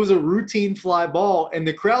about, it was a routine fly ball, and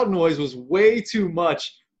the crowd noise was way too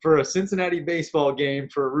much for a Cincinnati baseball game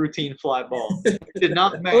for a routine fly ball. It did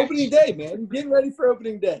not match. Opening day, man. Getting ready for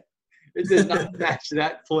opening day. It did not match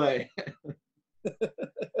that play.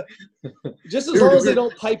 Just as long as they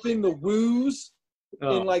don't pipe in the woos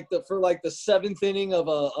in for the 7th inning of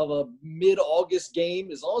a mid-August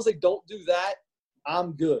game, as long as they don't do that,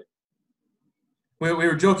 I'm good. We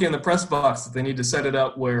were joking in the press box that they need to set it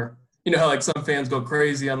up where, how like some fans go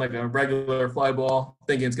crazy on like a regular fly ball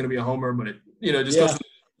thinking it's going to be a homer, but it just goes to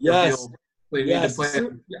the field. They need to play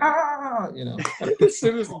it. As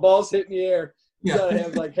soon as the ball's hitting the air, you got to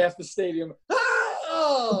have like half the stadium.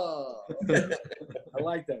 I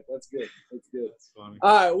like that. That's good. That's good. That's funny.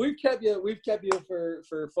 All right, we've kept you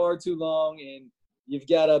for far too long, and you've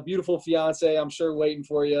got a beautiful fiance, I'm sure, waiting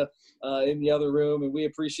for you in the other room, and we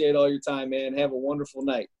appreciate all your time, man. Have a wonderful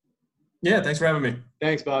night. Yeah, thanks for having me.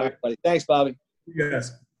 Thanks, Bobby. Right, buddy. Thanks, Bobby.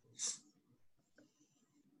 Yes.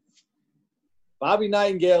 Bobby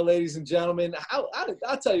Nightingale, ladies and gentlemen.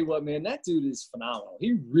 I'll tell you what, man, that dude is phenomenal.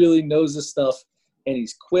 He really knows his stuff, and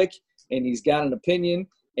he's quick, and he's got an opinion,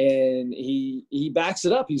 and he backs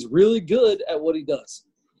it up. He's really good at what he does.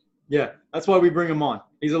 Yeah, that's why we bring him on.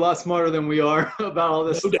 He's a lot smarter than we are about all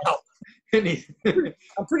this No stuff. doubt.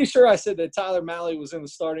 I'm pretty sure I said that Tyler Mahle was in the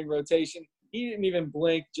starting rotation. He didn't even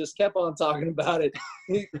blink, just kept on talking about it.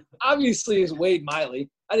 He obviously is Wade Miley.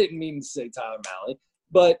 I didn't mean to say Tyler Mahle.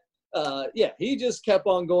 But, he just kept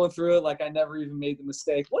on going through it like I never even made the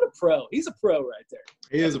mistake. What a pro. He's a pro right there.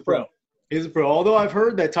 He is a pro. He's a pro. Although I've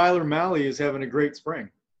heard that Tyler Mahle is having a great spring.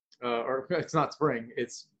 Or it's not spring,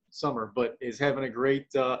 it's summer, but is having a great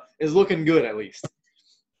is looking good at least.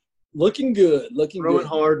 Looking good. Throwing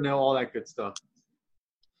hard now, all that good stuff.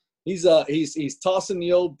 He's tossing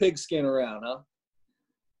the old pigskin around, huh?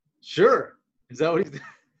 Sure. Is that what he's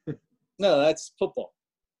doing? No, that's football.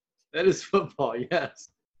 That is football,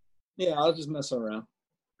 yes. Yeah, I was just messing around.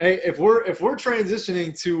 Hey, if we're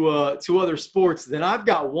transitioning to other sports, then I've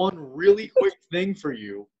got one really quick thing for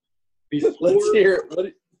you. Let's hear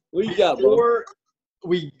it. What you got, bro? Before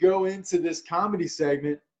we go into this comedy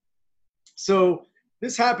segment, so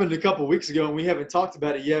this happened a couple weeks ago, and we haven't talked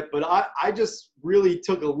about it yet, but I just really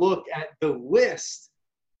took a look at the list.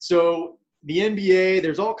 So the NBA,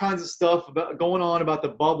 there's all kinds of stuff going on about the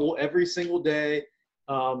bubble every single day.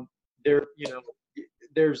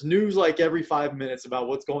 There's news like every 5 minutes about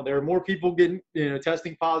what's going. There are more people getting,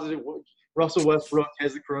 testing positive. Russell Westbrook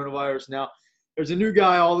has the coronavirus now. There's a new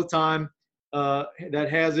guy all the time that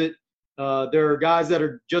has it. There are guys that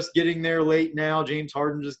are just getting there late now. James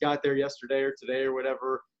Harden just got there yesterday or today or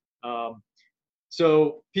whatever.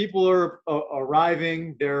 So people are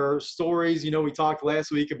arriving. There are stories. We talked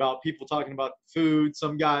last week about people talking about food.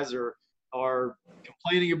 Some guys are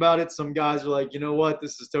complaining about it. Some guys are like, you know what,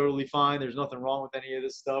 this is totally fine. There's nothing wrong with any of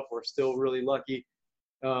this stuff. We're still really lucky.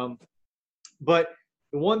 But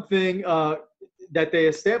the one thing that they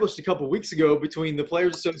established a couple weeks ago between the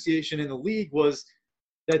Players Association and the league was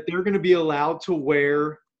that they're going to be allowed to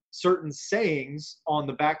wear certain sayings on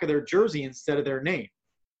the back of their jersey instead of their name,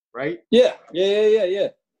 right? Yeah.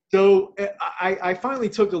 So I finally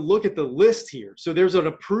took a look at the list here. So there's an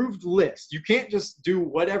approved list. You can't just do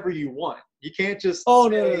whatever you want. You can't just no.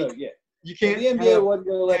 Yeah. You can't. The NBA wasn't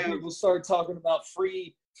going to let people start talking about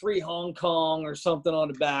free Hong Kong or something on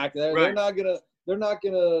the back. They're not going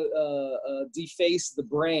to deface the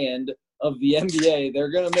brand of the NBA.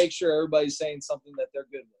 They're going to make sure everybody's saying something that they're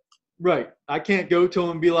good with. Right. I can't go to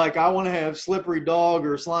them and be like, I want to have slippery dog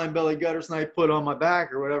or slime belly gutter snipe put on my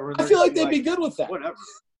back or whatever. I feel like they'd be good with that. Whatever.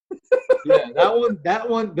 Yeah, that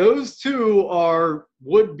one, those two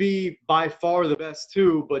would be by far the best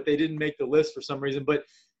two, but they didn't make the list for some reason. But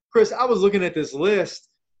Chris, I was looking at this list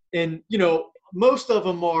And, most of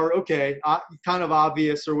them are, okay, kind of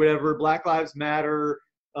obvious or whatever. Black Lives Matter,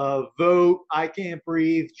 vote, I can't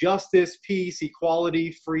breathe, justice, peace,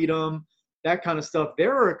 equality, freedom, that kind of stuff.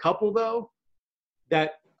 There are a couple, though,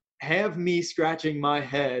 that have me scratching my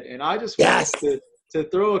head. And I just want to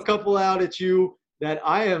throw a couple out at you that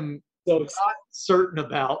I am not certain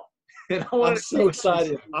about. And I'm so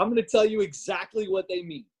excited. I'm going to tell you exactly what they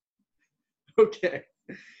mean. Okay.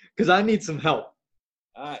 Because I need some help.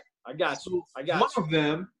 All right. I got you. One of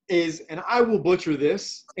them is, and I will butcher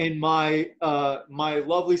this, and my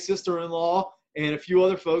lovely sister-in-law and a few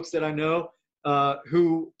other folks that I know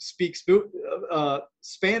who speak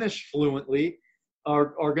Spanish fluently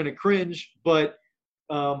are going to cringe, but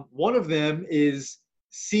one of them is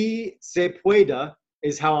si se pueda,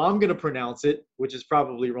 is how I'm going to pronounce it, which is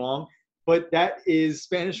probably wrong, but that is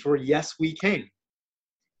Spanish for yes, we can.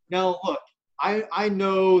 Now, look, I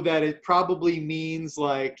know that it probably means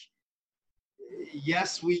like,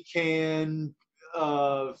 yes, we can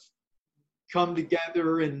come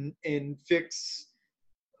together and fix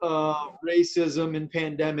racism and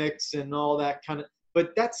pandemics and all that kind of,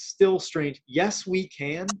 but that's still strange. Yes, we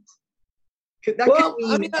can. Could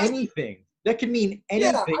mean anything. That could mean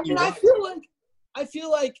anything. Yeah, I mean, I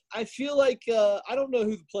feel like I don't know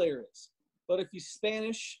who the player is, but if he's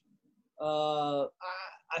Spanish,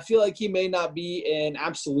 I feel like he may not be an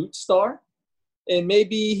absolute star, and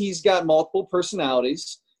maybe he's got multiple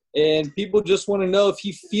personalities, and people just want to know if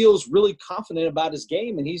he feels really confident about his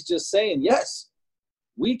game, and he's just saying, yes,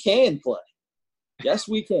 we can play. Yes,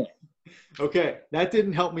 we can. Okay, that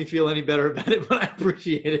didn't help me feel any better about it, but I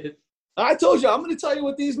appreciate it. I told you, I'm going to tell you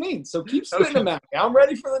what these mean, so keep spitting them out. I'm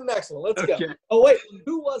ready for the next one. Let's go. Oh, wait,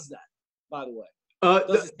 who was that, by the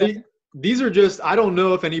way? These are just, I don't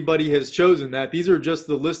know if anybody has chosen that. These are just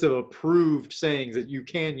the list of approved sayings that you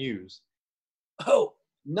can use. Oh,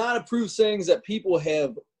 not approved sayings that people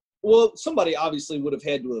have. Well, somebody obviously would have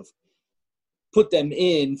had to have put them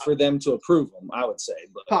in for them to approve them, I would say.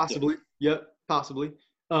 But, possibly. Yeah. Yep, possibly.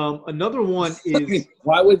 Another one is. I mean,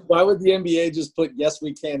 why would the NBA just put yes,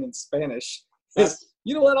 we can in Spanish?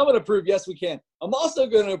 You know what? I'm going to approve yes, we can. I'm also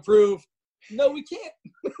going to approve no, we can't.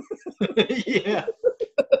 Yeah.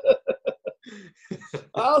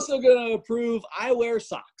 I'm also going to approve I wear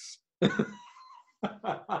socks.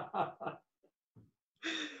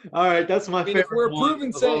 All right, that's my favorite. If we're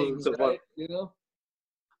approving sayings, right?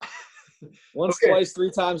 Once, twice,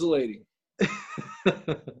 three times a lady.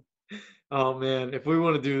 Oh man, if we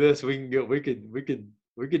want to do this, we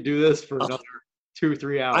could do this for another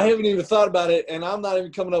 2-3 hours. I haven't even thought about it, and I'm not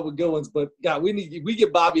even coming up with good ones. But God, we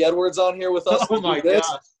get Bobby Edwards on here with us. Oh my God!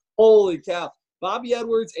 Holy cow, Bobby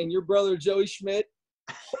Edwards and your brother Joey Schmidt.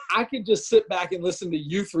 I could just sit back and listen to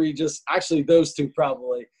you three. Just actually, those two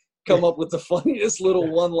probably come up with the funniest little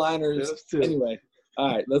one-liners. Anyway,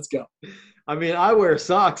 all right, let's go. I mean, I wear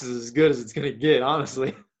socks is as good as it's gonna get,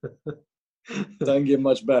 honestly. Doesn't get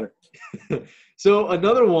much better. So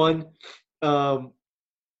another one,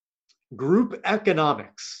 group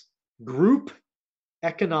economics. Group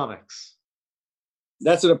economics.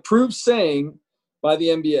 That's an approved saying by the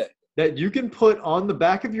NBA. That you can put on the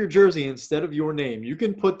back of your jersey instead of your name. You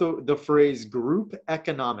can put the phrase group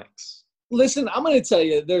economics. Listen, I'm going to tell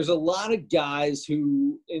you, there's a lot of guys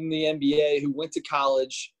who in the NBA who went to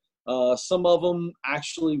college. Some of them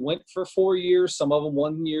actually went for 4 years. Some of them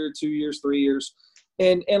 1 year, 2 years, 3 years.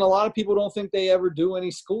 And a lot of people don't think they ever do any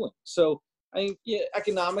schooling. So I think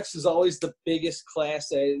economics is always the biggest class.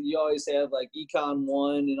 You always have like Econ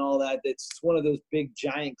 1 and all that. It's one of those big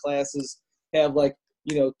giant classes. Have like,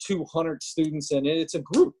 200 students in it. It's a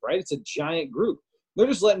group, right? It's a giant group. They're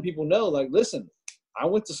just letting people know, like, listen, I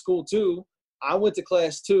went to school too. I went to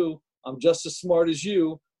class too. I'm just as smart as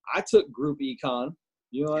you. I took group econ.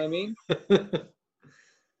 You know what I mean?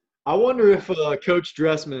 I wonder if Coach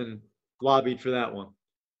Dressman lobbied for that one.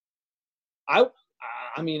 I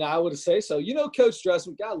mean, I would say so. Coach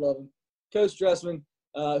Dressman, God love him. Coach Dressman,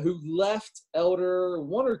 who left Elder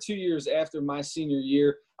 1 or 2 years after my senior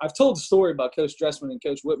year. I've told the story about Coach Dressman and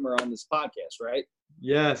Coach Whitmer on this podcast, right?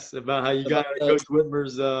 Yes, about how you got Coach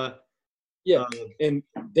Whitmer's and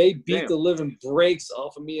they beat the living brakes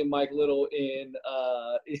off of me and Mike Little in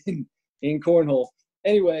cornhole.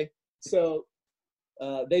 Anyway, so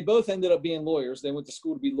they both ended up being lawyers. They went to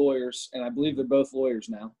school to be lawyers, and I believe they're both lawyers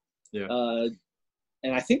now. Yeah.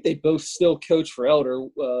 And I think they both still coach for Elder.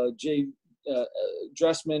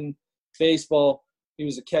 Dressman, baseball. He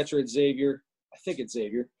was a catcher at Xavier. I think it's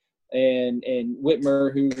Xavier. And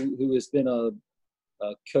Whitmer, who has been a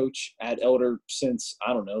coach at Elder since,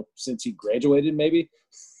 I don't know, since he graduated maybe.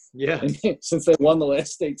 Yeah. Since they won the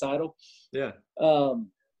last state title. Yeah.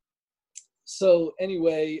 So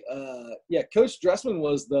anyway, yeah, Coach Dressman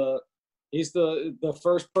he's the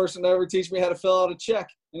first person to ever teach me how to fill out a check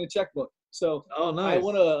in a checkbook. So nice. I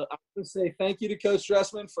want to say thank you to Coach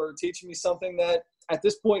Dressman for teaching me something that at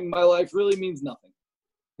this point in my life really means nothing.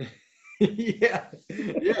 yeah.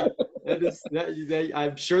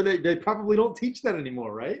 I'm sure they probably don't teach that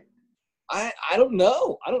anymore, right? I don't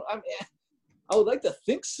know. I would like to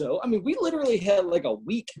think so. I mean, we literally had like a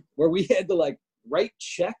week where we had to like write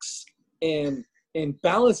checks and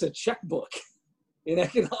balance a checkbook in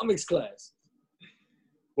economics class.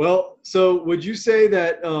 Well, so would you say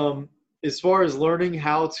that as far as learning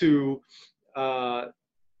how to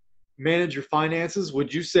manage your finances,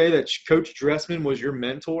 would you say that Coach Dressman was your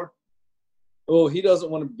mentor? Oh, he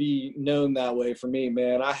doesn't want to be known that way for me,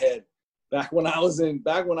 man. I had back when I was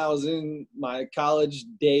in my college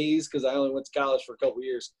days, because I only went to college for a couple of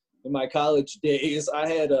years. In my college days, I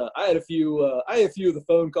had a few of the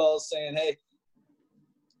phone calls saying, "Hey,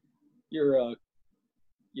 you're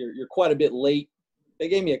quite a bit late." They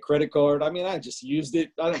gave me a credit card. I mean, I just used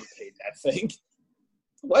it. I never paid that thing.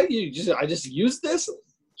 Why do you I just used this?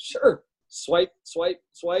 Sure. Swipe, swipe,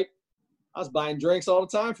 swipe. I was buying drinks all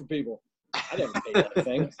the time for people. I never paid that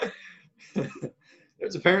thing.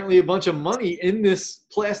 There's apparently a bunch of money in this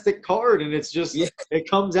plastic card, and it's just It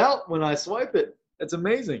comes out when I swipe it. That's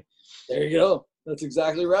amazing. There you go. That's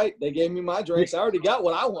exactly right. They gave me my drinks. I already got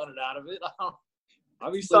what I wanted out of it.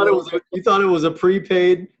 Obviously, you thought it was a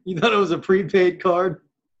prepaid. You thought it was a prepaid card.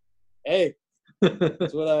 Hey,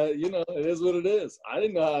 that's what it is what it is. I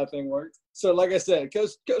didn't know how that thing worked. So, like I said,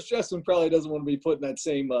 Coach Justin probably doesn't want to be put in that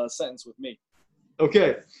same sentence with me.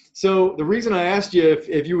 Okay, so the reason I asked you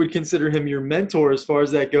if you would consider him your mentor as far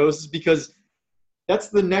as that goes is because that's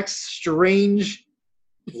the next strange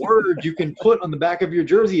word you can put on the back of your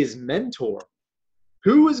jersey is mentor.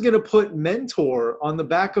 Who is going to put mentor on the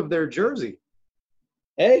back of their jersey?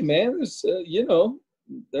 Hey, man, there's,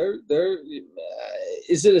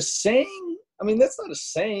 is it a saying? I mean, that's not a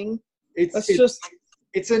saying.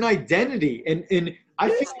 It's an identity. And I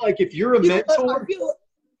feel like if you're a mentor,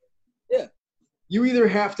 you either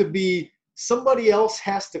have to be somebody else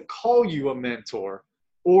has to call you a mentor,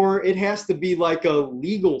 or it has to be like a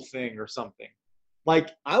legal thing or something.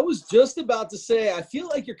 Like I was just about to say, I feel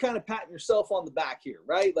like you're kind of patting yourself on the back here,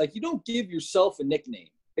 right? Like you don't give yourself a nickname.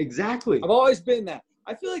 Exactly. I've always been that.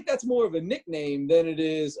 I feel like that's more of a nickname than it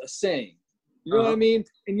is a saying. You know what I mean?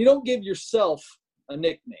 And you don't give yourself a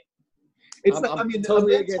nickname. It's not, I mean,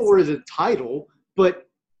 totally a mentor is a title, but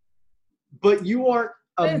you aren't.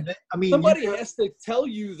 Somebody has to tell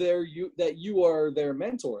you that you are their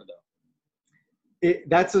mentor, though.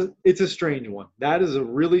 It's a strange one. That is a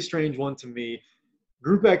really strange one to me.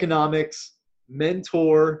 Group economics,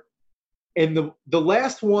 mentor, and the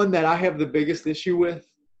last one that I have the biggest issue with.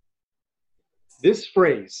 This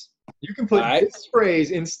phrase. You can put this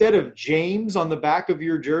phrase instead of James on the back of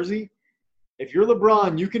your jersey. If you're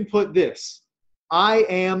LeBron, you can put this. I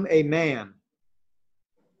am a man.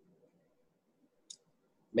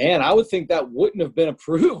 Man, I would think that wouldn't have been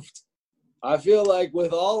approved. I feel like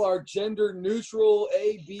with all our gender neutral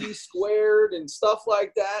AB squared and stuff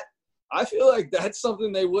like that, I feel like that's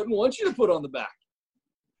something they wouldn't want you to put on the back.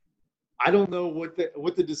 I don't know what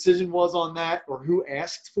the decision was on that or who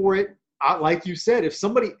asked for it. Like you said, if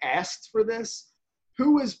somebody asked for this,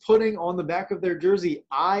 who is putting on the back of their jersey,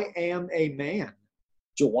 I am a man?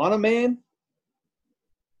 Joanna Man?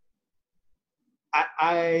 That's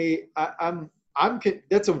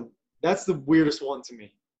the weirdest one to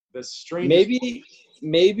me. The strangest.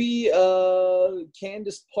 Maybe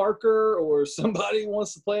Candace Parker or somebody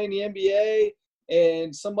wants to play in the NBA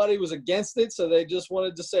and somebody was against it, so they just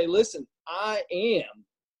wanted to say, listen, I am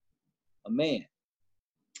a man.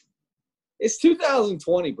 It's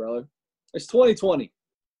 2020, brother. It's 2020.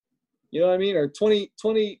 You know what I mean? Or 20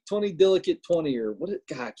 delicate 20 or what?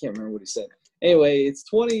 God, I can't remember what he said. Anyway, it's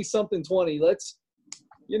 20-something 20. Let's,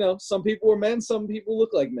 some people are men, some people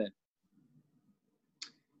look like men.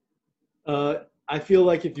 I feel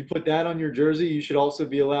like if you put that on your jersey, you should also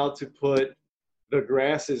be allowed to put the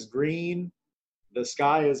grass is green, the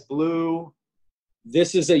sky is blue.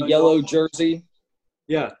 This is a yellow jersey.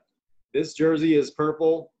 Yeah. This jersey is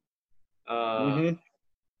purple.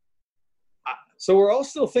 So we're all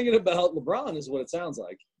still thinking about LeBron is what it sounds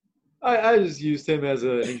like. I just used him as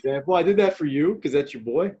an example. I did that for you because that's your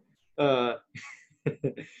boy. No,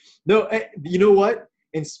 you know what?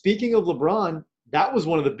 And speaking of LeBron, that was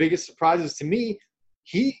one of the biggest surprises to me.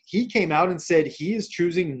 He came out and said he is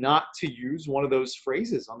choosing not to use one of those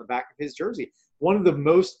phrases on the back of his jersey. One of the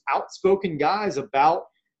most outspoken guys about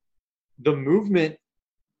the movement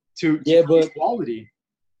to equality.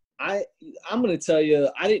 I'm going to tell you,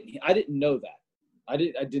 I didn't know that. I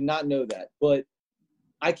did not know that, but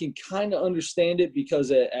I can kind of understand it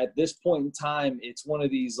because at this point in time, it's one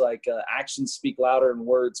of these like actions speak louder than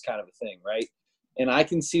words kind of a thing, right? And I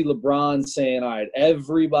can see LeBron saying, all right,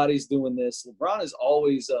 everybody's doing this. LeBron is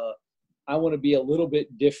always, I want to be a little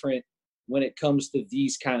bit different when it comes to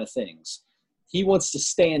these kind of things. He wants to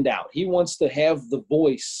stand out. He wants to have the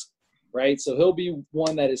voice, right? So he'll be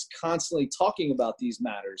one that is constantly talking about these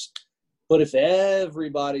matters. But if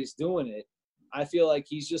everybody's doing it, I feel like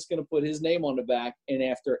he's just going to put his name on the back, and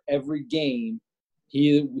after every game,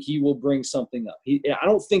 he will bring something up. I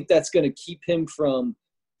don't think that's going to keep him from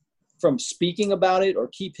speaking about it or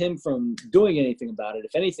keep him from doing anything about it.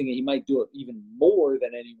 If anything, he might do it even more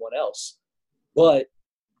than anyone else. But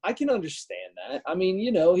I can understand that. I mean,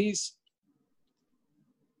 you know, he's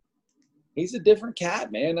a different cat,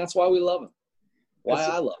 man. That's why we love him. Why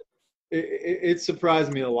I love him. It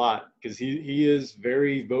surprised me a lot because he is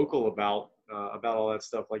very vocal about all that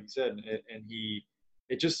stuff, like you said, and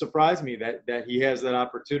it just surprised me that he has that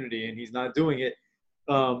opportunity and he's not doing it.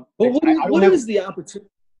 But what is the opportunity?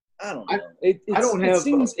 I don't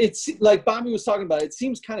know. It's like Bobby was talking about. It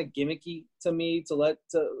seems kind of gimmicky to me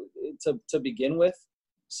to begin with.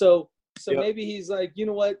 So yep. Maybe he's like, you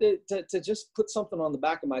know what, to just put something on the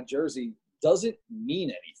back of my jersey doesn't mean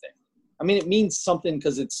anything. I mean, it means something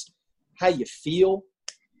because it's how you feel,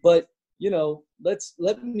 but you know,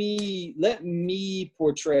 let me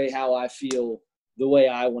portray how I feel the way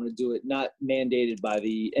I want to do it, not mandated by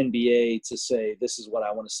the NBA to say this is what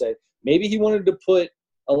I want to say. Maybe he wanted to put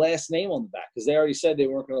a last name on the back because they already said they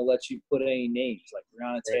weren't going to let you put any names like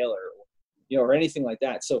Breonna Taylor, or anything like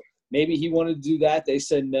that. So maybe he wanted to do that. They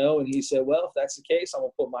said no, and he said, well, if that's the case, I'm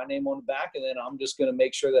going to put my name on the back, and then I'm just going to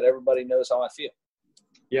make sure that everybody knows how I feel.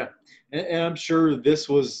 Yeah, and I'm sure this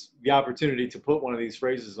was the opportunity to put one of these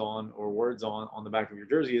phrases on or words on the back of your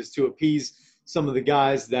jersey is to appease some of the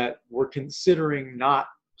guys that were considering not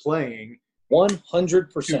playing.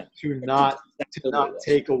 100%. To not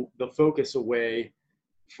take the focus away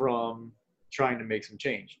from trying to make some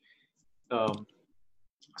change.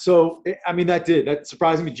 So, I mean, that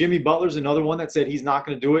surprised me. Jimmy Butler's another one that said he's not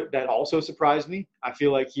going to do it. That also surprised me. I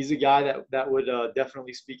feel like he's a guy that would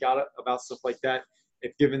definitely speak out about stuff like that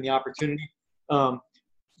if given the opportunity.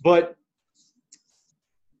 But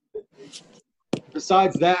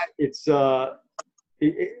besides that, it's I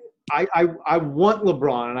want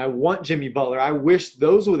LeBron and I want Jimmy Butler. I wish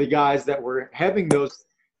those were the guys that were having those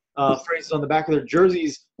phrases on the back of their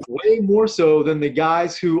jerseys way more so than the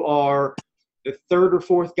guys who are the third or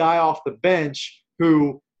fourth guy off the bench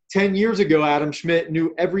who 10 years ago, Adam Schmidt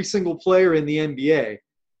knew every single player in the NBA.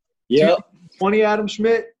 Yeah. 20 Adam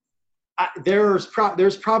Schmidt, there's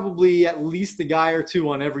probably at least a guy or two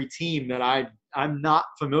on every team that I'm not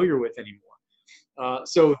familiar with anymore.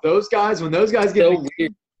 So those guys, when those guys get so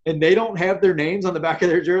weird and they don't have their names on the back of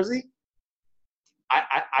their jersey,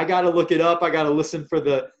 I got to look it up. I got to listen for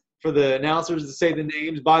the announcers to say the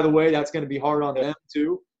names. By the way, that's going to be hard on them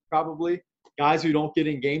too, probably. Guys who don't get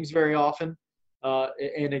in games very often,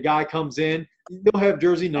 and a guy comes in, they'll have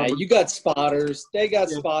jersey numbers. You got spotters. They got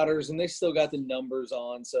spotters, and they still got the numbers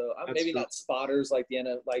on. So maybe not spotters like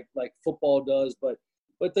like football does, but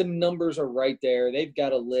the numbers are right there. They've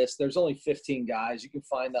got a list. There's only 15 guys. You can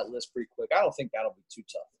find that list pretty quick. I don't think that'll be too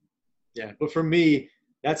tough. Yeah, but for me,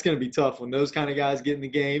 that's going to be tough when those kind of guys get in the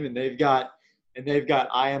game and they've got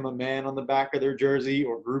I am a man on the back of their jersey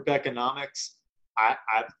or group economics.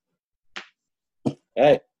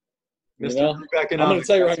 Hey, Mr. Group Economics, I'm going to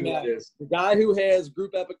tell you right now, the guy who has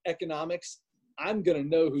group economics, I'm going to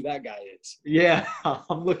know who that guy is. Yeah,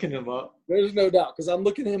 I'm looking him up. There's no doubt because I'm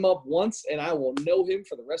looking him up once, and I will know him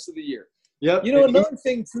for the rest of the year. Yep. You know, another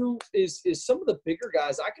thing, too, is some of the bigger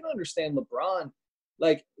guys. I can understand LeBron.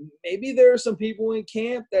 Like, maybe there are some people in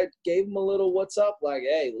camp that gave him a little what's up. Like,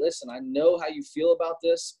 hey, listen, I know how you feel about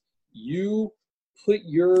this. You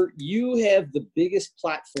have the biggest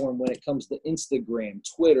platform when it comes to Instagram,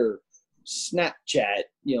 Twitter, Snapchat,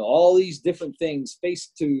 all these different things,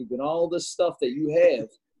 FaceTube, and all this stuff that you have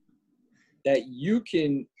that you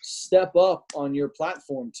can step up on your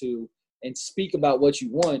platform to and speak about what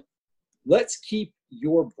you want. Let's keep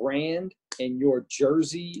your brand and your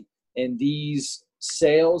jersey and these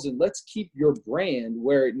sales, and let's keep your brand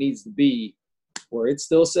where it needs to be, where it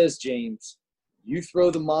still says James. You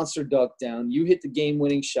throw the monster duck down, you hit the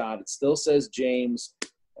game-winning shot, it still says James.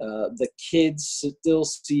 The kids still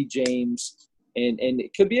see James, and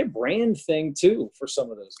it could be a brand thing too for some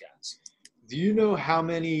of those guys. Do you know how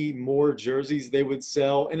many more jerseys they would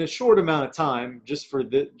sell in a short amount of time just for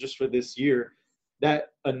this year? that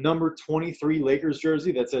a number 23 Lakers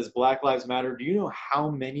jersey that says Black Lives Matter, do you know how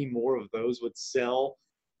many more of those would sell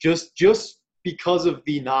just because of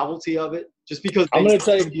the novelty of it? Just because it's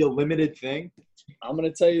going to be a limited thing? I'm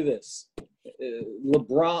going to tell you this.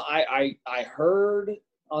 LeBron, I heard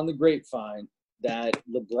on the grapevine that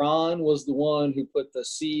LeBron was the one who put the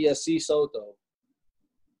C.S.C. Soto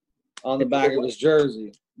on the back of his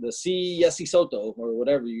jersey. The C.S.C. Soto, or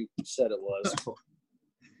whatever you said it was,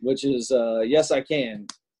 which is, yes, I can.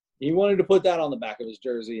 He wanted to put that on the back of his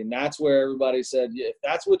jersey, and that's where everybody said, if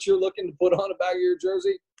that's what you're looking to put on the back of your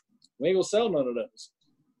jersey, we ain't going to sell none of those.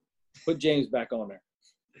 Put James back on there.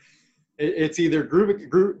 It's either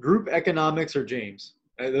group economics or James.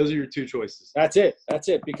 Those are your two choices. That's it.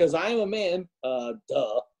 Because I am a man.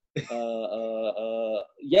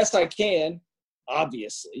 Yes, I can.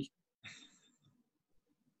 Obviously.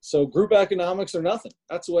 So group economics or nothing.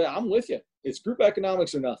 That's the way I'm with you. It's group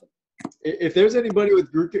economics or nothing. If there's anybody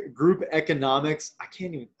with group economics, I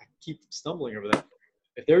keep stumbling over that.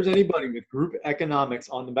 If there's anybody with group economics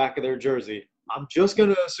on the back of their jersey, I'm just going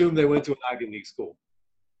to assume they went to an Ivy League school.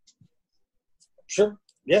 Sure.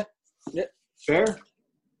 Yeah. Fair.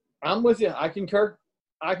 I'm with you. I concur.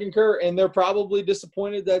 And they're probably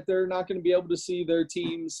disappointed that they're not going to be able to see their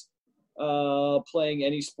teams playing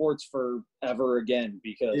any sports forever again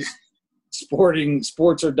because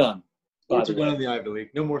sports are done. Sports are done in the Ivy League.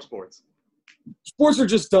 No more sports. Sports are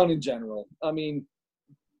just done in general. I mean,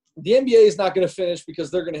 the NBA is not going to finish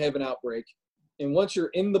because they're going to have an outbreak. And once you're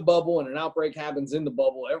in the bubble and an outbreak happens in the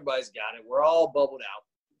bubble, everybody's got it. We're all bubbled out.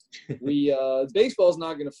 Baseball's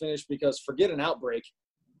not going to finish because forget an outbreak.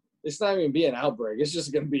 It's not even going to be an outbreak. It's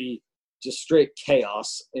just going to be just straight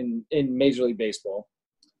chaos in Major League Baseball.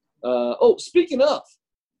 Speaking of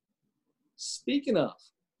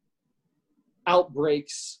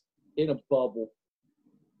outbreaks in a bubble.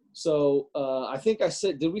 So I think I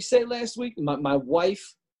said, did we say last week? My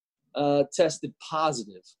wife tested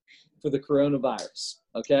positive for the coronavirus.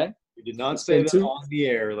 Okay. We did not say that on the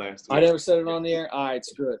air last week. I never said it on the air. All right,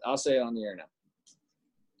 screw it. I'll say it on the air now.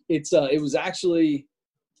 It was actually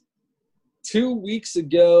 2 weeks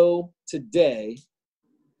ago today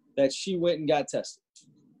that she went and got tested.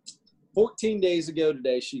 14 days ago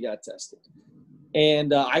today, she got tested.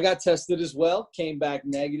 And I got tested as well, came back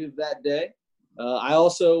negative that day. I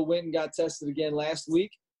also went and got tested again last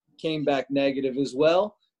week, came back negative as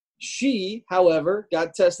well. She, however,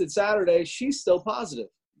 got tested Saturday. She's still positive.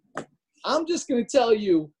 I'm just going to tell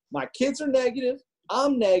you, my kids are negative.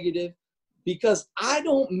 I'm negative because I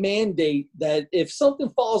don't mandate that if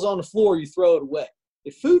something falls on the floor, you throw it away.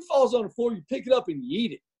 If food falls on the floor, you pick it up and you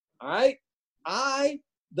eat it. All right?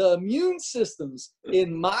 The immune systems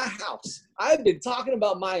in my house, I've been talking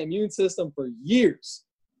about my immune system for years.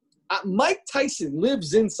 Mike Tyson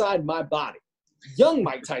lives inside my body. Young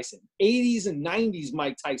Mike Tyson, 80s and 90s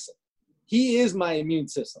Mike Tyson. He is my immune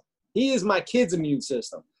system. He is my kids' immune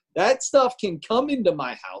system. That stuff can come into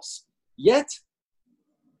my house, yet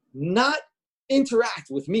not interact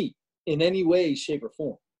with me in any way, shape, or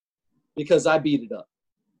form because I beat it up.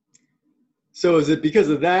 So is it because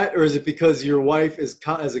of that, or is it because your wife is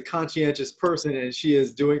a conscientious person and she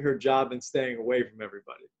is doing her job and staying away from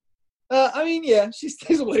everybody? Yeah, she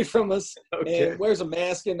stays away from us Okay. and wears a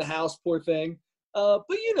mask in the house, poor thing. But,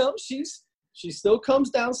 she still comes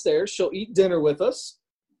downstairs. She'll eat dinner with us.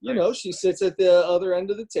 She sits at the other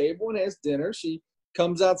end of the table and has dinner. She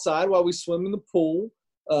comes outside while we swim in the pool.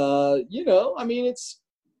 It's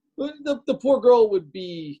the poor girl would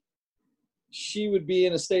be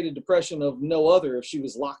in a state of depression of no other if she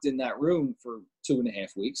was locked in that room for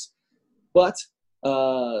 2.5 weeks. But,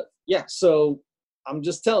 so I'm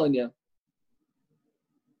just telling you,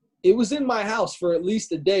 it was in my house for at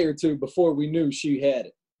least a day or two before we knew she had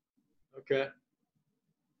it. Okay.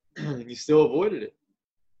 You still avoided it.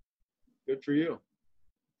 Good for you.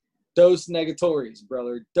 Dos negatories,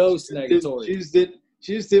 brother. Dos negatories.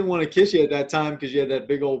 She just didn't want to kiss you at that time because you had that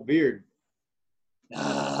big old beard.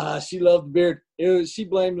 She loved the beard. She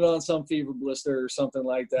blamed it on some fever blister or something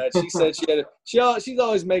like that. She said she's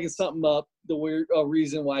always making something up, the weird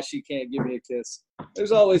reason why she can't give me a kiss.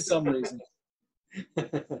 There's always some reason.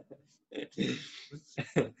 Okay,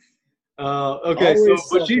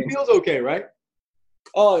 but she feels okay, right?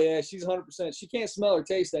 Oh yeah, she's 100%. She can't smell or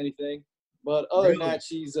taste anything, but other than that,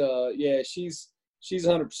 she's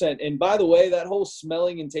 100%. And by the way, that whole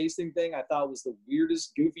smelling and tasting thing, I thought was the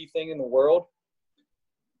weirdest, goofy thing in the world.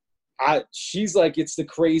 She's like, it's the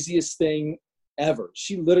craziest thing ever.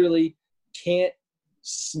 She literally can't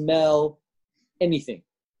smell anything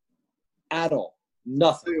at all.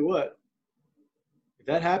 Nothing. I'll tell you what, if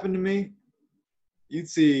that happened to me, you'd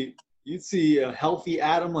see you'd see a healthy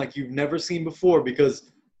Adam like you've never seen before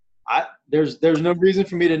because there's no reason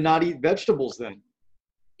for me to not eat vegetables then.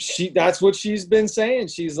 That's what she's been saying.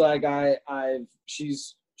 She's like,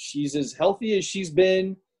 she's as healthy as she's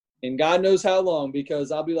been in God knows how long,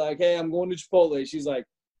 because I'll be like, hey, I'm going to Chipotle. She's like,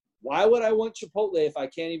 why would I want Chipotle if I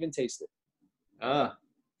can't even taste it?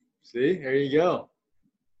 See, there you go.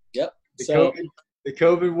 Yep. The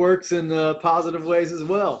COVID works in positive ways as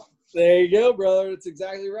well. There you go, brother. That's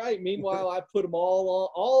exactly right. Meanwhile, I put them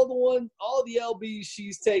all on, all the LBs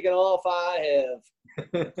she's taken off, I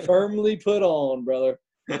have firmly put on, brother.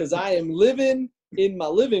 Because I am living in my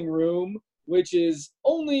living room, which is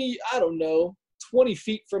only, 20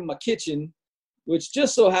 feet from my kitchen, which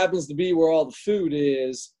just so happens to be where all the food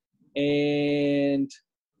is. And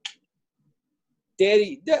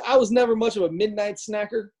Daddy, I was never much of a midnight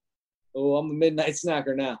snacker. Oh, I'm a midnight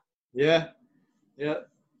snacker now. Yeah.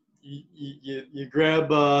 You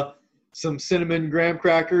grab some cinnamon graham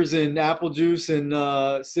crackers and apple juice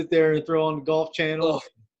and sit there and throw on the Golf Channel.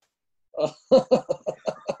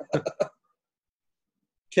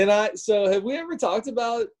 So have we ever talked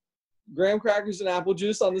about graham crackers and apple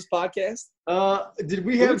juice on this podcast? Did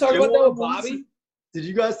we talk about that with Bobby? Did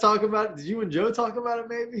you guys talk about it? Did you and Joe talk about it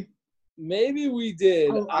maybe? Maybe we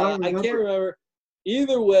did. I can't remember.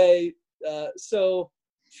 Either way, so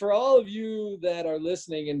for all of you that are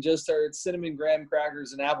listening and just heard cinnamon graham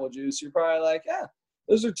crackers and apple juice, you're probably like,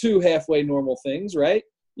 those are two halfway normal things, right?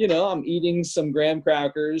 I'm eating some graham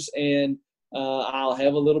crackers and I'll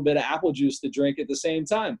have a little bit of apple juice to drink at the same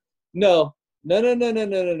time. No.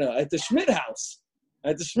 At the Schmidt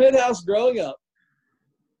house growing up,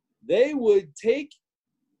 they would take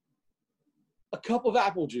a cup of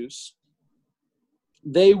apple juice.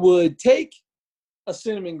 They would take a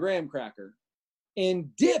cinnamon graham cracker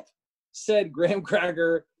and dip said graham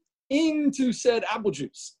cracker into said apple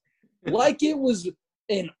juice like it was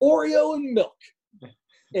an Oreo and milk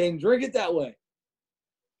and drink it that way.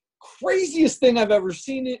 Craziest thing I've ever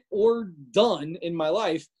seen it or done in my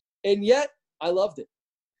life, and yet I loved it.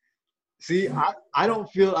 See, I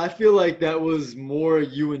feel like that was more a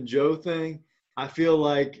you and Joe thing. I feel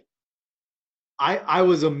like I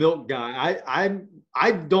was a milk guy.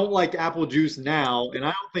 I don't like apple juice now, and I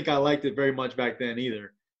don't think I liked it very much back then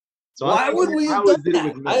either. So why would we have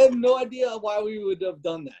done that? I have no idea why we would have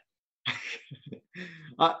done that.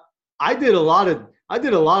 I did a lot of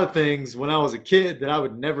things when I was a kid that I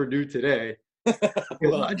would never do today.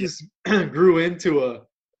 Well, I just grew into a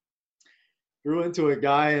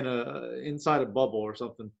guy inside a bubble or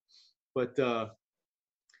something. But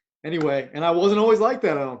anyway, and I wasn't always like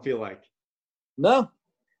that, I don't feel like. No.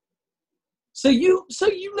 So you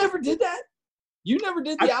never did that? You never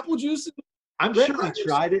did the apple juice? I'm sure I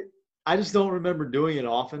tried it. I just don't remember doing it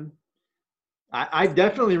often. I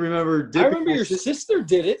definitely remember I remember your sister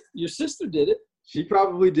did it. Your sister did it. She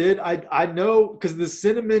probably did. I know, because the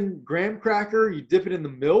cinnamon graham cracker, you dip it in the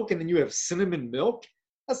milk and then you have cinnamon milk.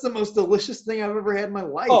 That's the most delicious thing I've ever had in my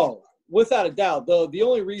life. Oh, without a doubt. Though the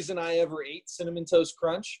only reason I ever ate Cinnamon Toast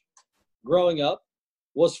Crunch growing up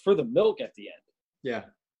was for the milk at the end. Yeah.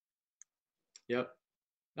 Yep.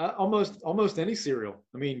 Almost any cereal.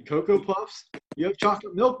 I mean, Cocoa Puffs, you have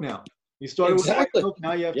chocolate milk now. You started with white milk,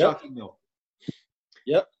 now you have chocolate milk.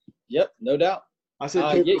 Yep, no doubt. I said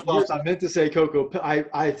Cocoa Puffs. I meant to say Cocoa.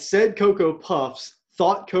 I said Cocoa Puffs,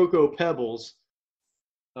 thought Cocoa Pebbles.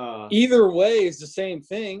 Either way is the same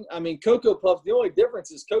thing. I mean, Cocoa Puffs, the only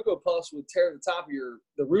difference is Cocoa Puffs would tear the top of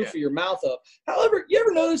the roof of your mouth up. However, you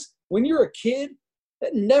ever notice when you're a kid,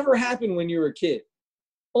 that never happened when you were a kid.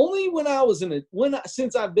 Only when I was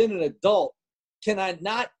since I've been an adult, can I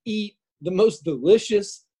not eat the most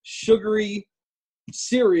delicious, sugary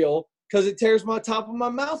cereal because it tears my top of my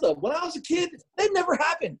mouth up. When I was a kid, that never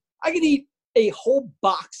happened. I could eat a whole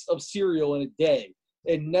box of cereal in a day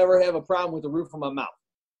and never have a problem with the roof of my mouth.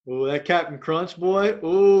 Oh, that Captain Crunch, boy.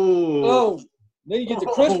 Ooh. Oh, then you get the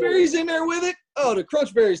Crunch Berries in there with it. Oh, the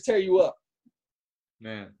Crunch Berries tear you up.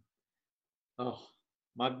 Man. Oh,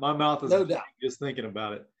 my mouth is no doubt just thinking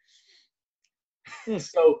about it.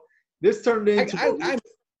 So this turned into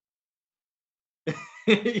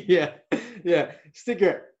yeah. Stick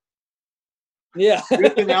your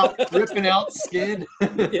ripping out skin.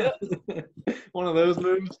 Yeah. One of those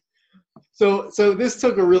moves. So this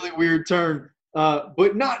took a really weird turn,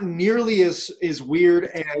 but not nearly as weird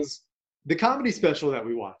as the comedy special that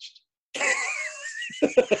we watched.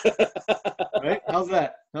 Right? How's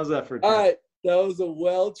that for a turn? All right. That was a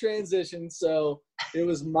well transition. So it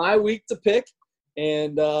was my week to pick,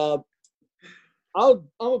 and I'm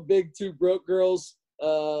a big Two Broke Girls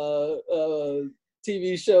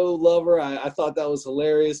TV show lover. I thought that was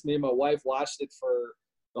hilarious. Me and my wife watched it for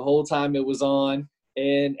the whole time it was on.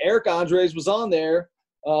 And Eric Andres was on there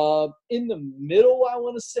in the middle, I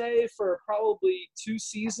want to say, for probably 2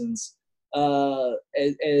 seasons. I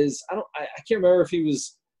can't remember if he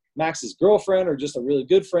was Max's girlfriend or just a really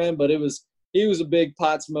good friend, but he was a big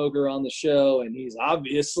pot smoker on the show, and he's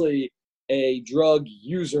obviously a drug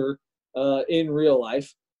user in real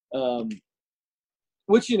life,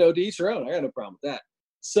 which, to each their own. I got no problem with that.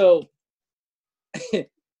 So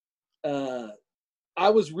I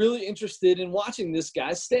was really interested in watching this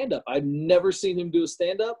guy's stand-up. I'd never seen him do a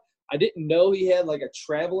stand-up. I didn't know he had like a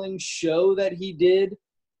traveling show that he did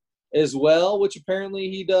as well, which apparently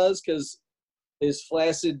he does because his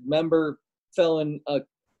flaccid member fell in a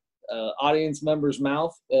audience member's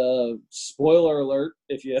mouth. Spoiler alert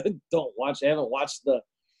if you haven't watched the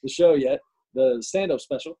show yet, the stand-up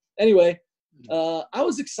special. Anyway, I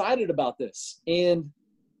was excited about this. And,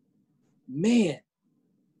 man,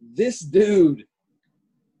 this dude,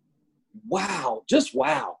 wow. Just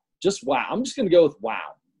wow. Just wow. I'm just going to go with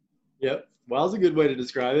wow. Yep. Wow's a good way to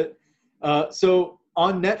describe it. So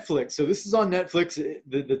on Netflix, so this is on Netflix.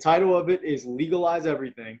 The title of it is Legalize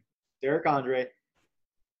Everything. Eric Andre.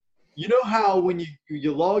 You know how when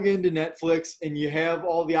you log into Netflix and you have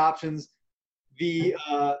all the options, the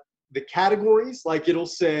categories, like it'll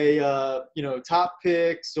say, top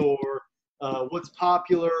picks or what's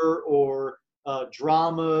popular or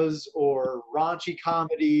dramas or raunchy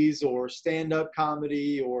comedies or stand-up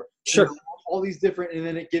comedy or sure. All these different, and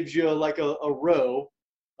then it gives you like a row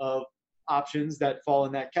of options that fall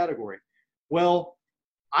in that category. Well,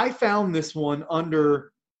 I found this one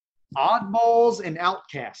under Oddballs and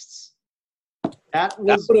Outcasts. That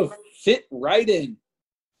would have fit right in.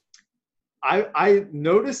 I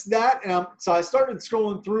noticed that, and so I started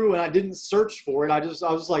scrolling through, and I didn't search for it. I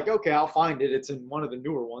was like, okay, I'll find it. It's in one of the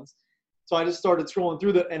newer ones. So I just started scrolling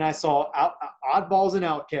through and I saw Oddballs and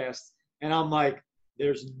Outcasts, and I'm like,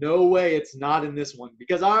 there's no way it's not in this one,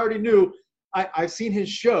 because I already knew. I've seen his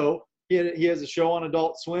show. He has a show on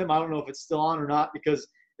Adult Swim. I don't know if it's still on or not, because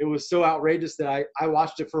it was so outrageous that I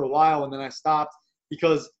watched it for a while and then I stopped,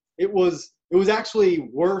 because it was actually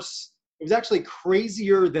worse. It was actually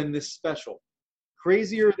crazier than this special.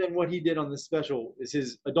 Crazier than what he did on this special is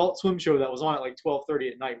his Adult Swim show that was on at like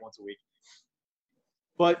 12:30 at night once a week.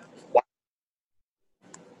 But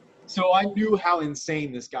so I knew how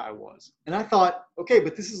insane this guy was. And I thought, okay,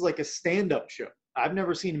 but this is like a stand-up show. I've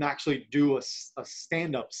never seen him actually do a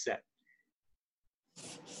stand-up set.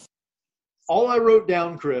 All I wrote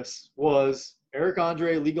down, Chris, was Eric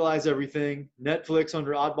Andre, Legalize Everything, Netflix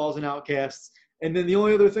under Oddballs and Outcasts. And then the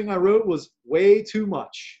only other thing I wrote was way too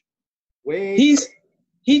much.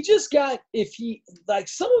 He just got,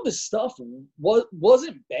 some of his stuff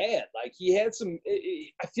wasn't bad. Like he had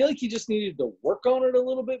I feel like he just needed to work on it a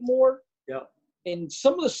little bit more. Yeah. And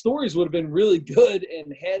some of the stories would have been really good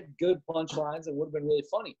and had good punchlines and would have been really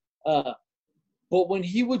funny. But when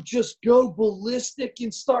he would just go ballistic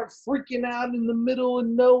and start freaking out in the middle of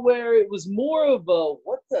nowhere, it was more of a,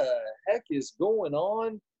 what the heck is going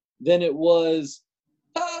on, than it was,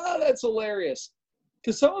 that's hilarious.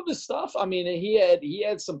 Because some of his stuff, I mean, he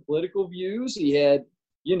had some political views. He had,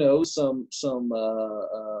 some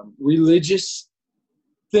religious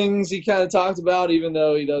things he kind of talked about, even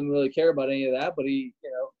though he doesn't really care about any of that. But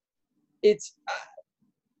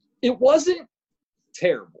it wasn't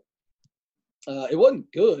terrible. It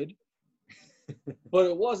wasn't good, but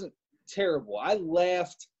it wasn't terrible. I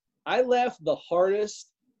laughed the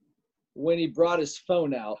hardest when he brought his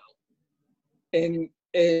phone out and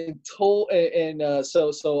so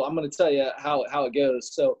I'm going to tell you how it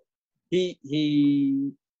goes. So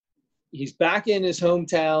he's back in his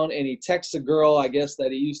hometown and he texts a girl, I guess,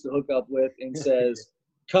 that he used to hook up with, and says,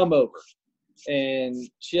 "Come over." And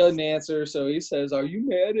she doesn't answer. So he says, "Are you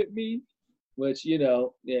mad at me?" Which,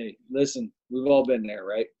 listen, we've all been there,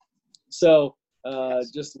 right? So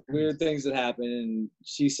just weird things that happen. And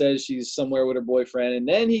she says she's somewhere with her boyfriend. And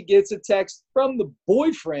then he gets a text from the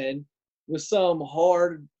boyfriend with some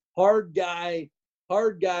hard guy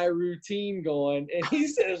routine going. And he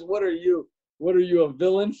says, what are you, a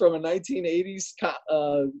villain from a 1980s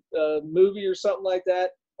movie or something like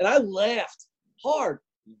that? And I laughed hard.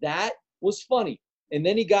 That was funny. And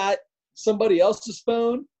then he got somebody else's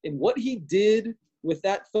phone, and what he did with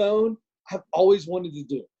that phone, I've always wanted to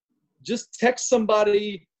do. Just text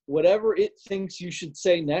somebody whatever it thinks you should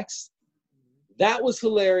say next. That was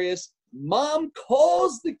hilarious. Mom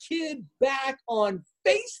calls the kid back on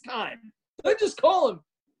FaceTime. Don't just call him.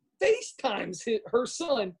 FaceTimes her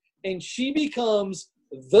son, and she becomes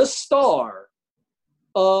the star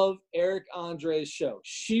of Eric Andre's show.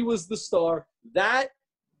 She was the star. That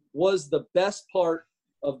was the best part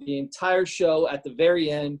of the entire show at the very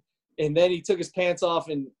end. And then he took his pants off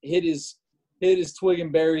and hit his twig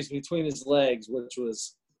and berries between his legs, which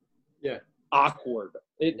was awkward.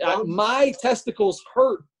 My testicles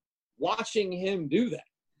hurt watching him do that.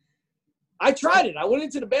 I tried it. I went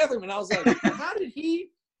into the bathroom and I was like, how did he?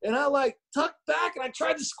 And I like tucked back and I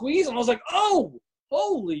tried to squeeze and I was like, oh,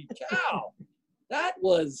 holy cow. That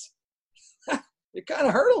was, it kind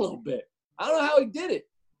of hurt a little bit. I don't know how he did it.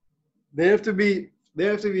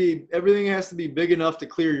 Everything has to be big enough to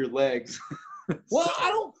clear your legs. Well,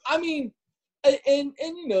 and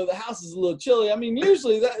you know, the house is a little chilly. I mean,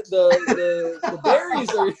 usually the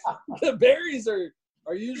berries are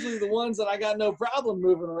usually the ones that I got no problem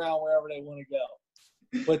moving around wherever they want to go.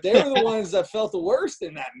 But they were the ones that felt the worst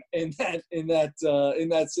in that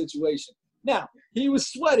situation. Now, he was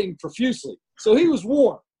sweating profusely, so he was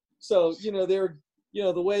warm. So, you know, the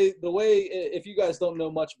way if you guys don't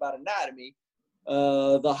know much about anatomy,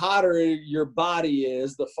 the hotter your body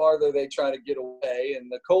is, the farther they try to get away,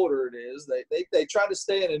 and the colder it is, they try to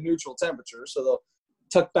stay in a neutral temperature, so they'll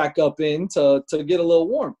tuck back up in to get a little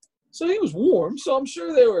warm. So he was warm, so I'm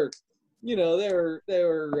sure they were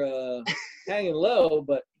hanging low,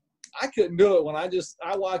 but I couldn't do it when I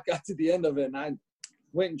got to the end of it and I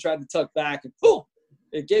went and tried to tuck back and boom,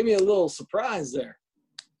 it gave me a little surprise there.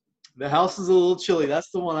 The house is a little chilly. That's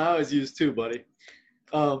the one I always use too, buddy.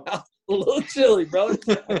 A little chilly, brother.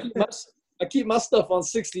 I keep my stuff on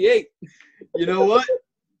 68. You know what?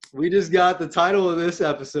 We just got the title of this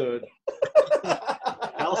episode.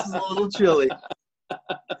 House is a little chilly.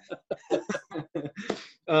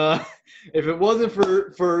 If it wasn't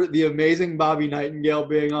for the amazing Bobby Nightingale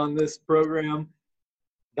being on this program,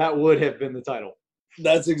 that would have been the title.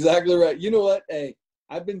 That's exactly right. You know what? Hey,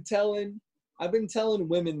 I've been telling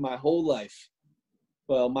women my whole life,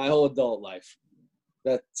 well, my whole adult life,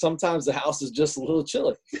 that sometimes the house is just a little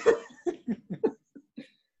chilly.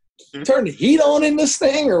 Turn the heat on in this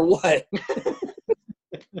thing or what?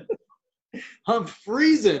 I'm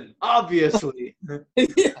freezing, obviously.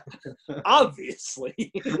 Yeah,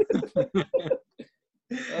 obviously.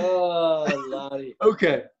 Oh, Lottie.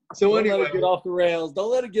 Okay. So Don't anyway, let it get off the rails.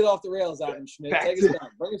 Don't let it get off the rails, Adam Schmidt. Take us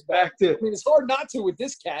back. Bring us back. I mean, it's hard not to with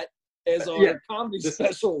this cat as our comedy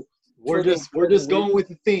special. We're just going with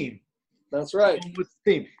the theme. That's right. With the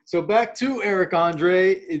theme. So back to Eric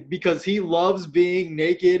Andre, because he loves being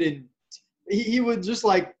naked, and he would just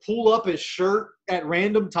like pull up his shirt at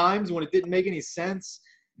random times when it didn't make any sense,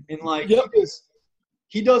 and like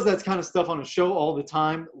he does that kind of stuff on a show all the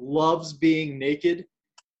time. Loves being naked.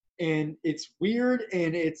 And it's weird,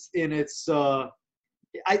 and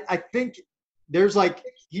I think there's like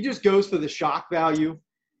he just goes for the shock value,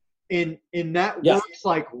 and that works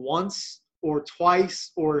like once or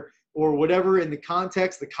twice or whatever in the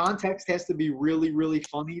context. The context has to be really, really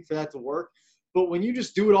funny for that to work. But when you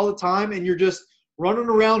just do it all the time and you're just running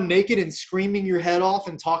around naked and screaming your head off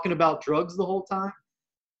and talking about drugs the whole time,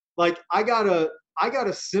 like I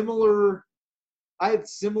had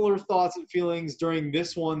similar thoughts and feelings during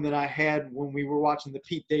this one that I had when we were watching the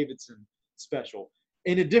Pete Davidson special.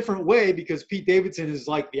 In a different way, because Pete Davidson is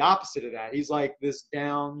like the opposite of that. He's like this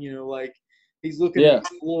down, you know, like he's looking at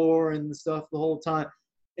the floor and stuff the whole time.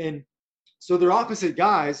 And so they're opposite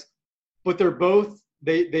guys, but they're both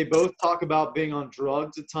they both talk about being on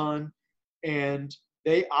drugs a ton, and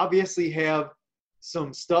they obviously have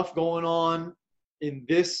some stuff going on in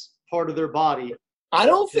this part of their body. I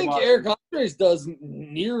don't think Eric Andres does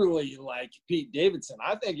nearly like Pete Davidson.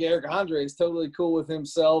 I think Eric Andre is totally cool with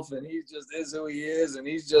himself, and he just is who he is, and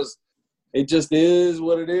it just is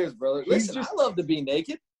what it is, brother. Listen, I love to be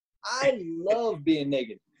naked. I love being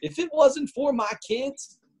naked. If it wasn't for my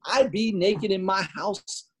kids, I'd be naked in my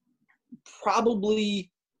house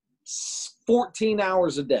probably 14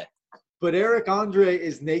 hours a day. But Eric Andre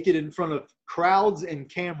is naked in front of crowds and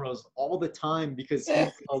cameras all the time because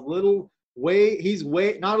he's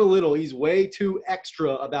way too extra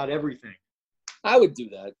about everything. I would do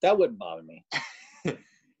that. That wouldn't bother me.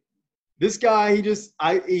 This guy,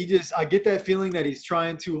 I get that feeling that he's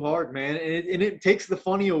trying too hard, man, and it takes the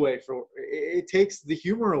funny away it takes the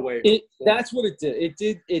humor away. That's what it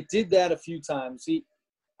did. It did that a few times.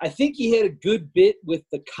 I think he had a good bit with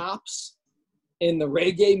the cops and the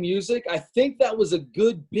reggae music. I think that was a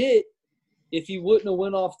good bit if he wouldn't have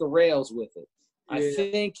went off the rails with it.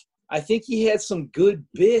 Yeah. I think he had some good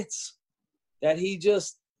bits that he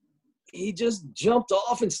just jumped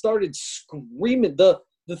off and started screaming. The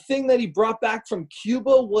thing that he brought back from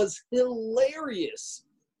Cuba was hilarious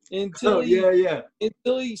until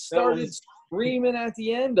he started screaming at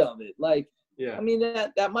the end of it. Like, Yeah. I mean,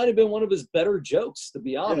 that might have been one of his better jokes, to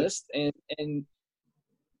be honest. And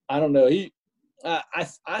I don't know. I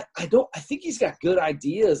think he's got good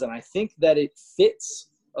ideas, and I think that it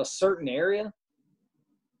fits a certain area.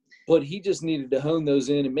 But he just needed to hone those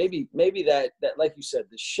in, and maybe that like you said,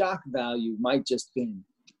 the shock value might just be.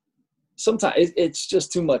 Sometimes it's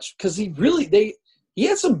just too much because he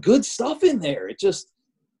had some good stuff in there. It just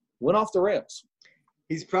went off the rails.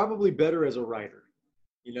 He's probably better as a writer.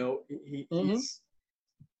 You know, he's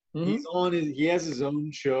on he has his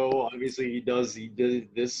own show. Obviously, he did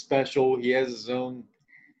this special. He has his own.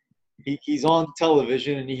 He's on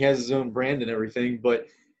television and he has his own brand and everything. But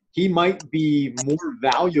he might be more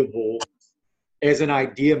valuable as an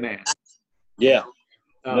idea man. Yeah,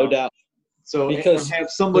 no doubt. So because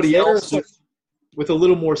have somebody else with a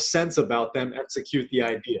little more sense about them execute the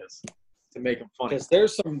ideas to make them funny. Because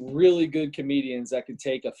there's some really good comedians that could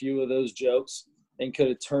take a few of those jokes and could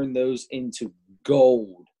have turned those into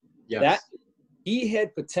gold. Yes. That he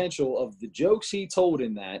had potential of the jokes he told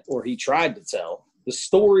in that, or he tried to tell, the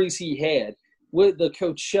stories he had with the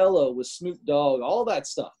Coachella, with Snoop Dogg, all that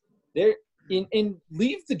stuff. And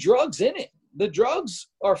leave the drugs in it. The drugs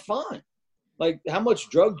are fine. Like how much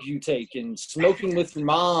drugs you take and smoking with your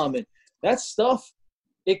mom and that stuff,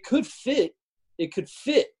 it could fit. It could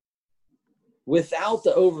fit without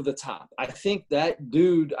the over the top. I think that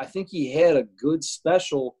dude, he had a good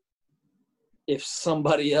special if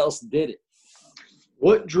somebody else did it.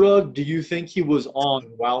 What drug do you think he was on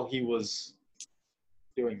while he was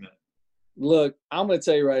doing that? Look, I'm going to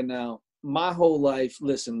tell you right now, my whole life,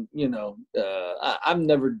 listen, you know, I've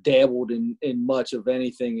never dabbled in much of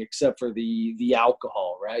anything except for the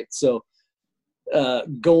alcohol, right? So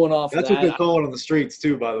going off that's that, what they call it on the streets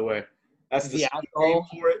too, by the way. That's the alcohol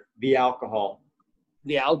for it. The alcohol.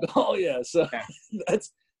 The alcohol, yeah. So yeah.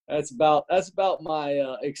 that's about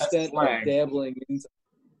my extent of dabbling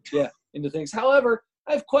into things. However,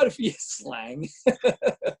 I have quite a few slang.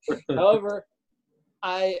 However,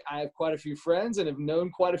 I have quite a few friends and have known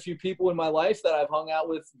quite a few people in my life that I've hung out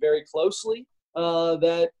with very closely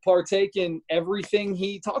that partake in everything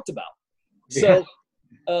he talked about. So,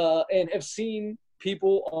 and have seen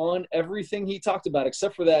people on everything he talked about,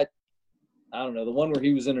 except for that, I don't know, the one where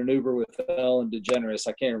he was in an Uber with Ellen DeGeneres.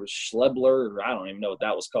 I can't remember, Schlebler, or I don't even know what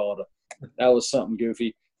that was called. That was something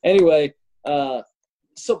goofy. Anyway, but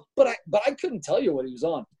I couldn't tell you what he was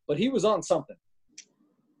on, but he was on something.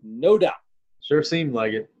 No doubt. Sure seemed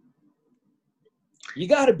like it. You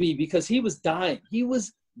got to be, because he was dying. He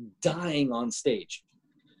was dying on stage.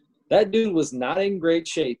 That dude was not in great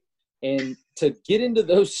shape. And to get into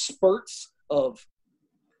those spurts of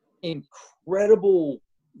incredible,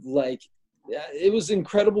 it was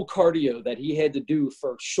incredible cardio that he had to do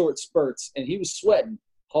for short spurts, and he was sweating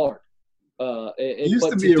hard. He used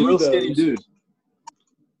to be a real skinny dude.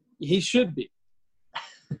 He should be.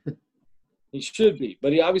 He should be.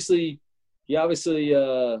 But he obviously gets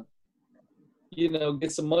some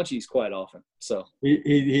munchies quite often. So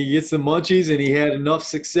he gets the munchies, and he had enough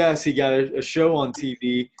success. He got a show on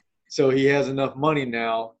TV, so he has enough money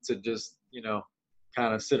now to just,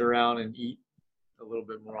 kind of sit around and eat a little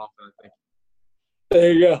bit more often, I think.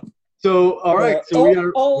 There you go. So, all right.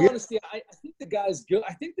 Honesty, I think the guy's good.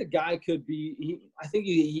 I think the guy could be.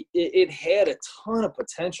 It had a ton of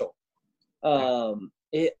potential. I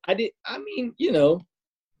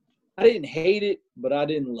didn't hate it, but I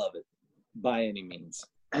didn't love it by any means.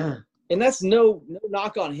 And that's no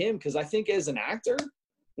knock on him, because I think as an actor,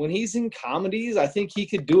 when he's in comedies, I think he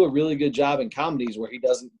could do a really good job in comedies where he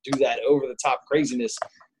doesn't do that over-the-top craziness,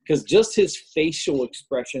 because just his facial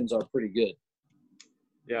expressions are pretty good.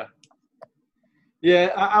 Yeah.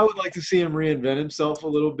 Yeah, I would like to see him reinvent himself a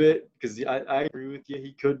little bit, because I agree with you.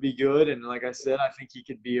 He could be good, and like I said, I think he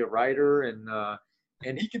could be a writer,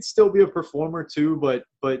 and he could still be a performer too.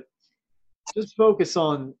 But just focus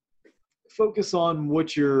on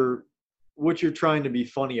what you're trying to be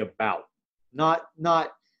funny about, not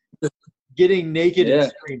getting naked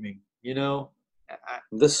and screaming.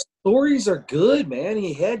 The stories are good, man.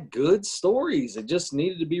 He had good stories. It just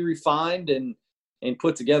needed to be refined and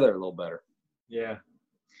put together a little better. Yeah.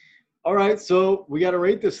 All right, so we got to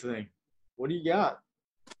rate this thing. What do you got?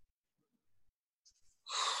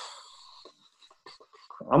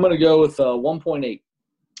 I'm going to go with 1.8.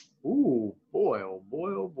 Ooh, boy, oh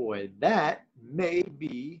boy, oh boy. That may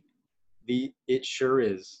be it sure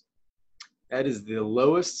is. That is the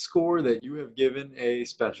lowest score that you have given a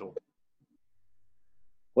special.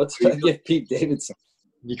 What's I give Pete Davidson?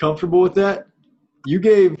 You comfortable with that? You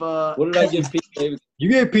gave what did I give Pete Davidson? You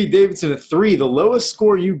gave Pete Davidson a 3. The lowest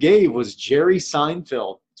score you gave was Jerry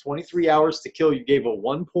Seinfeld, 23 Hours to Kill, you gave a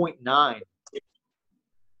 1.9.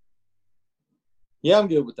 Yeah, I'm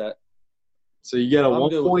good with that. So you get a I'm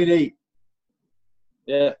good with 1.8.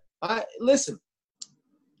 Yeah. Listen,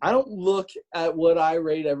 I don't look at what I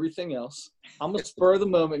rate everything else. I'm a spur of the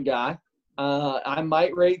moment guy. I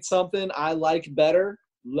might rate something I like better,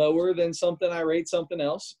 lower than something I rate something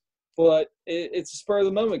else. But it's a spur of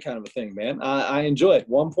the moment kind of a thing, man. I enjoy it.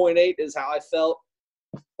 1.8 is how I felt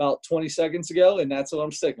about 20 seconds ago, and that's what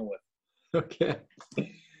I'm sticking with. Okay.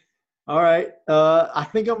 All right. I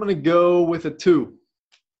think I'm going to go with a 2.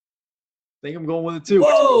 I think I'm going with a 2.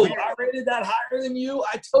 Whoa! I rated that higher than you.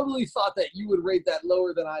 I totally thought that you would rate that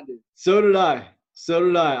lower than I did. So did I.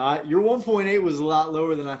 Your 1.8 was a lot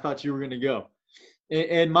lower than I thought you were going to go.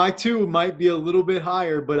 And my 2 might be a little bit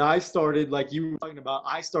higher, but I started, like you were talking about,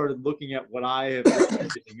 I started looking at what I have rated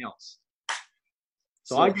everything else.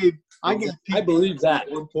 So I believe that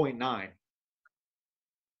 1.9.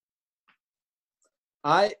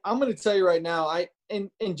 I'm going to tell you right now, and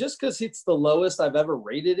just because it's the lowest I've ever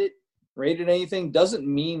rated anything doesn't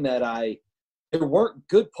mean that there weren't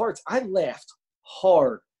good parts. I laughed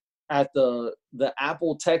hard at the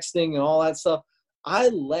Apple texting and all that stuff. I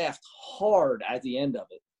laughed hard at the end of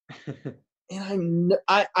it. And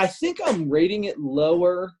I think I'm rating it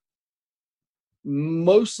lower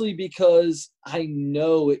mostly because I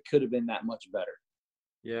know it could have been that much better.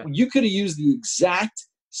 Yeah. You could have used the exact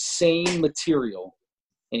same material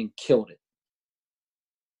and killed it.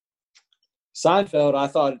 Seinfeld, I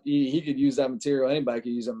thought he could use that material. Anybody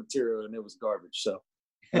could use that material, and it was garbage. So,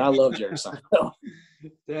 and I love Jerry Seinfeld.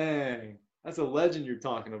 Dang, that's a legend you're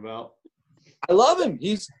talking about. I love him.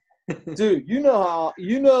 Dude. You know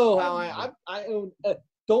how I own.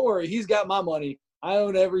 Don't worry, he's got my money. I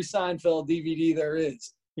own every Seinfeld DVD there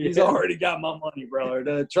is. He's already got my money,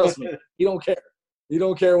 brother. Trust me, he don't care. He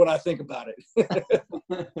don't care what I think about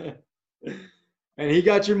it. And he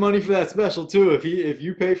got your money for that special too. If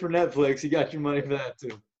you pay for Netflix, he got your money for that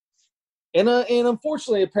too. And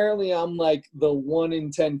unfortunately, apparently, I'm like the 1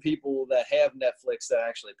 in 10 people that have Netflix that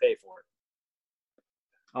actually pay for it.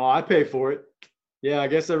 Oh, I pay for it. Yeah, I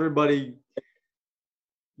guess everybody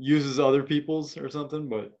uses other people's or something,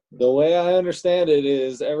 but the way I understand it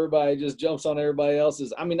is everybody just jumps on everybody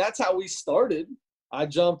else's. I mean, that's how we started. I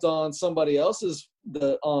jumped on somebody else's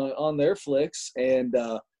on their flicks, and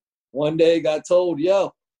one day got told,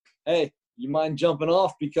 yo, hey, you mind jumping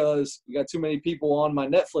off because you got too many people on my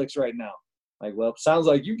Netflix right now. Like, well, sounds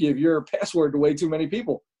like you give your password to way too many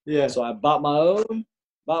people. Yeah. So I bought my own.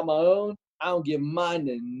 I don't give mine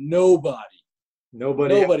to nobody.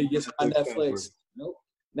 Nobody gets my Netflix. Nope.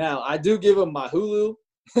 Now, I do give them my Hulu,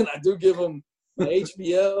 and I do give them my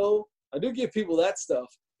HBO. I do give people that stuff,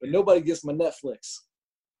 but nobody gets my Netflix.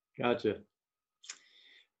 Gotcha.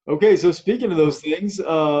 Okay, so speaking of those things,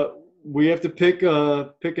 we have to pick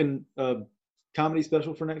a comedy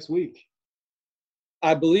special for next week.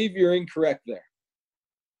 I believe you're incorrect there.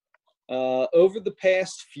 Over the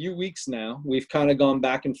past few weeks now, we've kind of gone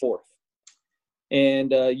back and forth.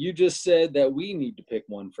 And you just said that we need to pick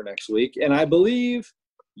one for next week. And I believe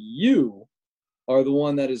you are the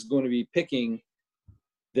one that is going to be picking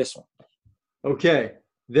this one. Okay,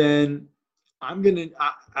 then I'm going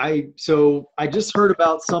to – so I just heard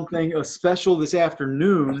about a special this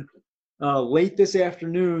afternoon, late this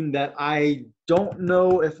afternoon, that I don't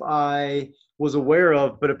know if I was aware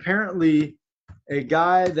of, but apparently a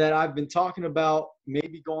guy that I've been talking about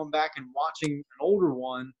maybe going back and watching an older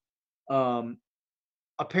one,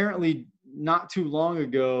 apparently not too long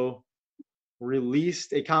ago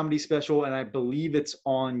released a comedy special, and I believe it's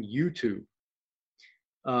on YouTube.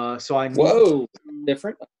 So I Whoa,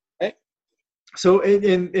 different. Okay. So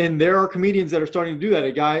and there are comedians that are starting to do that.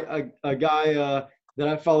 A guy that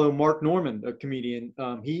I follow, Mark Norman, a comedian.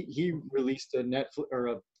 He released a Netflix or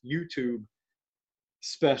a YouTube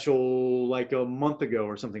special like a month ago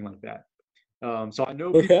or something like that. So I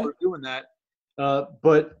know people are doing that,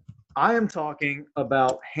 but I am talking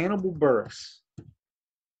about Hannibal Buress.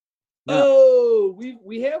 Now,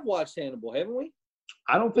 we have watched Hannibal, haven't we?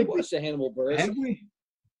 I don't think we watched the Hannibal Buress. Have we?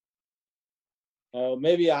 Oh,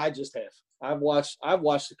 maybe I just have. I've watched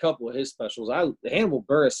a couple of his specials. Hannibal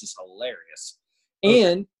Buress is hilarious,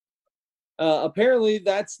 and apparently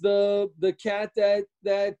that's the cat that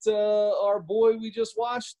our boy we just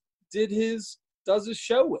watched does his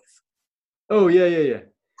show with. Oh yeah.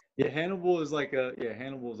 Hannibal is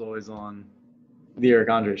Hannibal's always on the Eric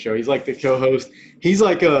Andre show. He's like the co-host. He's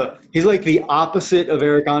like the opposite of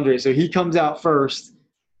Eric Andre. So he comes out first,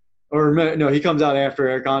 or no, he comes out after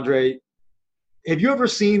Eric Andre. Have you ever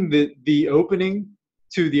seen the opening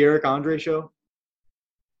to the Eric Andre show?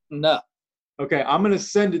 No. Okay, I'm gonna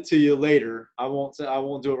send it to you later. I won't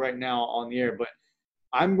do it right now on the air, but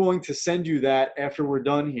I'm going to send you that after we're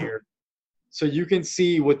done here, so you can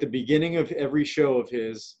see what the beginning of every show of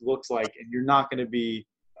his looks like, and you are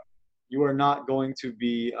not going to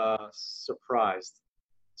be surprised.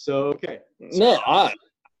 So okay. No, I'm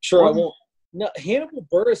sure I won't. No, Hannibal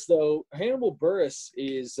Buress though. Hannibal Buress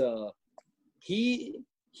is he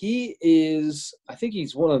is. I think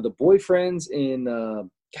he's one of the boyfriends in.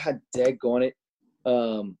 God daggone it.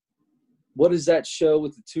 What is that show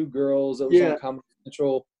with the two girls that was on Comedy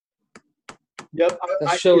Central? Yep,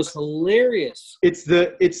 that show is hilarious. It's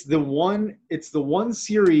the one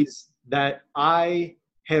series that I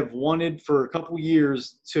have wanted for a couple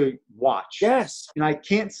years to watch. Yes, and I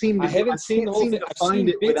can't seem to. I haven't seen the whole thing. I've find seen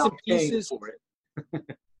it bits without and paying pieces. for it.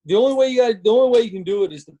 The only way you can do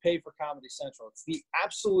it is to pay for Comedy Central. It's the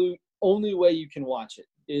absolute only way you can watch it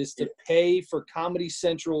is to pay for Comedy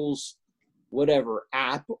Central's whatever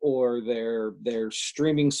app or their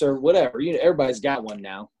streaming service, whatever. You know, everybody's got one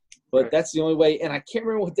now, but Right. that's the only way. And I can't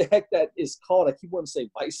remember what the heck that is called. I keep wanting to say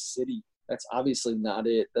Vice City. That's obviously not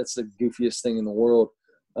it. That's the goofiest thing in the world.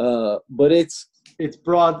 But it's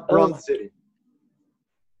Broad City.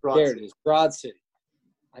 It is. Broad City.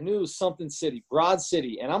 I knew it was something city. Broad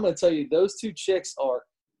City. And I'm going to tell you, those two chicks are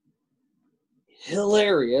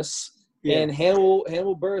hilarious. Yeah. And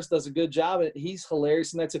Hannibal Buress does a good job. He's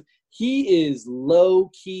hilarious in that too. He is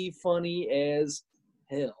low-key funny as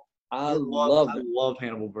hell. I love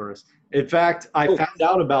Hannibal Buress. In fact, I found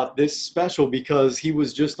out about this special because he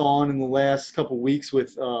was just on in the last couple weeks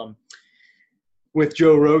with Joe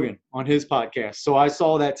Rogan on his podcast. So I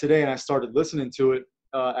saw that today and I started listening to it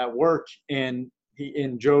at work. And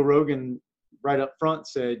Joe Rogan right up front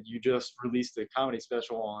said, "You just released a comedy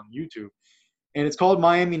special on YouTube, and it's called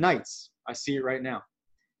Miami Nights." I see it right now.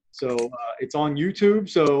 So it's on YouTube.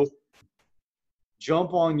 So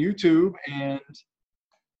jump on YouTube, and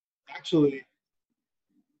actually,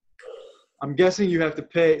 I'm guessing you have to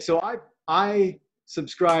pay. So I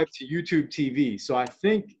subscribe to YouTube TV. So I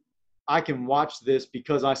think I can watch this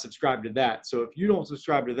because I subscribe to that. So if you don't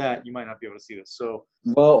subscribe to that, you might not be able to see this. So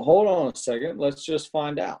well, hold on a second. Let's just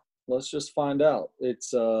find out.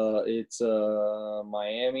 It's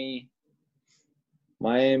Miami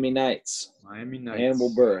Nights. Miami Nights. Hannibal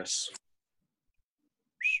Buress.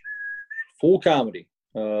 Full comedy.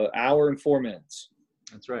 Hour and 4 minutes.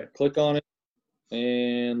 That's right. Click on it,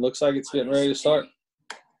 and looks like it's getting ready to start.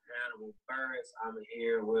 Hannibal Buress. I'm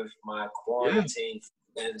here with my quarantine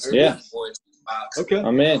friends. Yeah. Okay.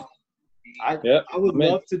 I'm in. I would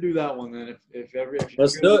love to do that one then. If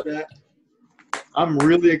Let's do it. That. I'm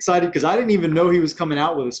really excited because I didn't even know he was coming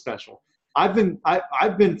out with a special. I've been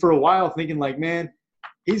for a while thinking like, man,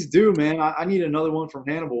 he's due, man. I need another one from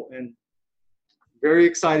Hannibal, and very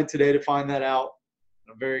excited today to find that out.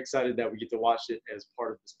 I'm very excited that we get to watch it as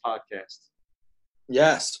part of this podcast.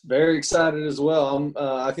 Yes, very excited as well.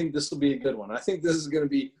 I think this will be a good one. I think this is going to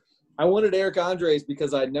be – I wanted Eric Andres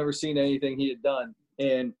because I'd never seen anything he had done,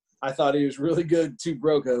 and I thought he was really good. Two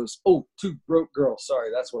Broke Girls.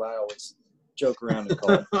 Sorry, that's what I always joke around and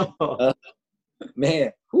call it.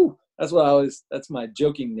 Man, whew, that's my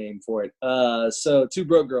joking name for it. So Two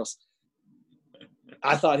Broke Girls.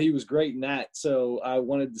 I thought he was great in that, so I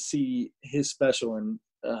wanted to see his special, and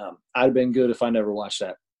I'd have been good if I never watched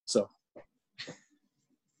that. So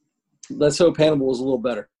let's hope Hannibal was a little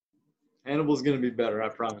better. Hannibal's going to be better, I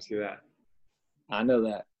promise you that. I know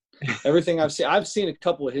that. Everything I've seen a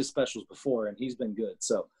couple of his specials before, and he's been good.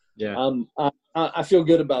 So yeah, I feel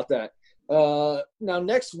good about that. Now,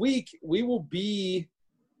 next week, we will be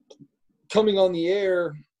coming on the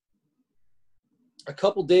air a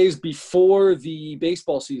couple days before the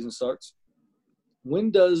baseball season starts.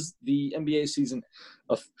 When does the NBA season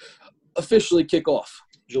officially kick off?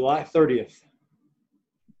 July 30th.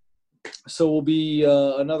 So we'll be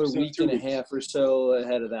another week and a weeks. half or so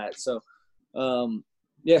ahead of that. So,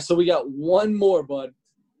 so we got one more, bud.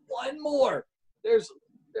 One more. There's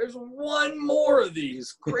one more of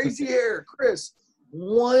these. Crazy hair, Chris.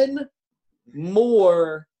 One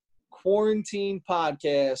more quarantine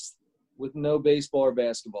podcast with no baseball or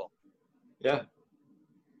basketball. Yeah.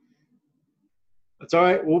 That's all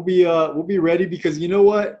right. We'll be ready because you know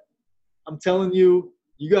what? I'm telling you,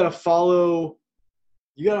 you gotta follow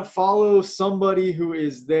somebody who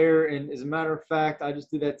is there. And as a matter of fact, I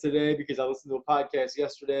just did that today because I listened to a podcast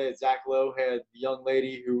yesterday. Zach Lowe had the young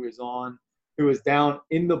lady who is down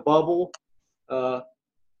in the bubble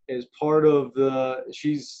as part of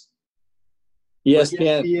she's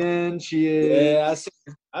ESPN. She is. Yeah,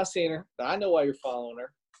 I seen her. I know why you're following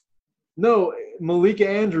her. No, Malika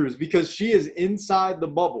Andrews, because she is inside the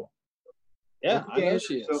bubble. Yeah, I know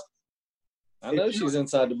she is. So I know she's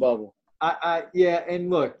inside the bubble. Yeah, and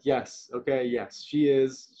look, yes, okay, yes, she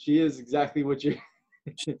is. She is exactly what you.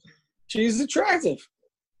 She's attractive.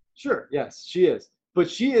 Sure, yes, she is. But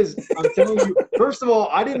she is. I'm telling you. First of all,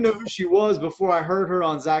 I didn't know who she was before I heard her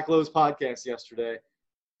on Zach Lowe's podcast yesterday,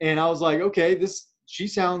 and I was like, okay, she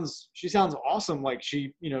sounds awesome. Like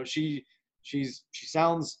she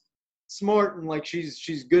sounds smart and like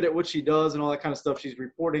she's good at what she does and all that kind of stuff. She's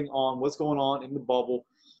reporting on what's going on in the bubble.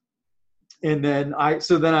 And then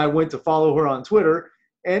I went to follow her on Twitter,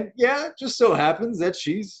 and yeah, it just so happens that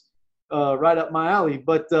she's right up my alley.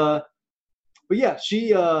 But yeah,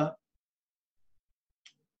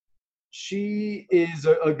 she is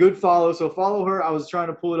a good follow. So follow her. I was trying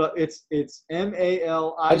to pull it up. It's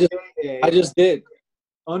MALIKA. I just did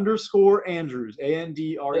 _Andrews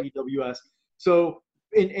ANDREWS. So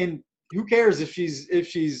and who cares if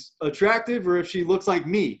she's attractive or if she looks like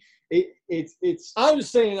me? It's. I'm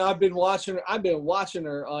just saying. I've been watching her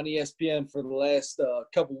on ESPN for the last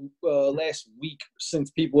last week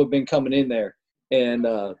since people have been coming in there, and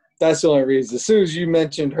that's the only reason. As soon as you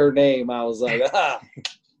mentioned her name, I was like,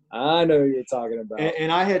 I know who you're talking about. And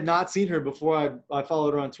I had not seen her before I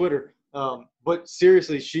followed her on Twitter. But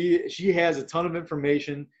seriously, she has a ton of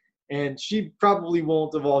information, and she probably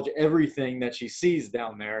won't divulge everything that she sees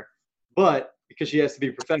down there, but because she has to be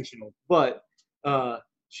professional. But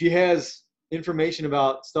she has information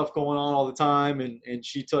about stuff going on all the time, and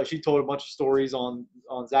she told a bunch of stories on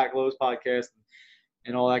Zach Lowe's podcast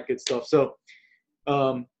and all that good stuff. So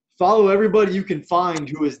follow everybody you can find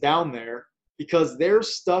who is down there, because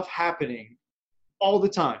there's stuff happening all the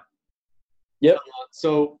time. Yep.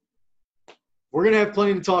 So we're going to have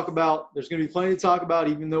plenty to talk about. There's going to be plenty to talk about,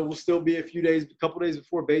 even though we'll still be a couple days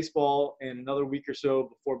before baseball and another week or so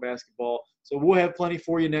before basketball. So we'll have plenty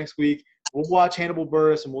for you next week. We'll watch Hannibal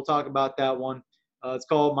Buress, and we'll talk about that one. It's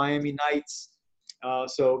called Miami Nights.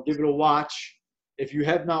 So give it a watch. If you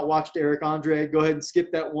have not watched Eric Andre, go ahead and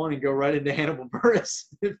skip that one and go right into Hannibal Buress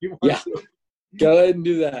if you want to. Go ahead and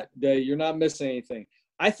do that. You're not missing anything.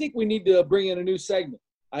 I think we need to bring in a new segment.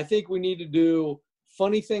 I think we need to do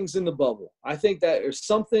funny things in the bubble. I think that there's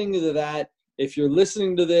something to that. If you're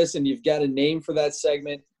listening to this and you've got a name for that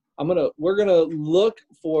segment, we're gonna look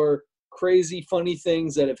for crazy, funny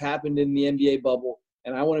things that have happened in the NBA bubble,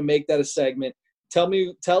 and I want to make that a segment.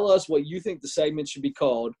 Tell us what you think the segment should be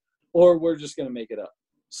called, or we're just gonna make it up.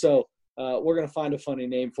 So we're going to find a funny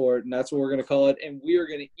name for it, and that's what we're going to call it. And we are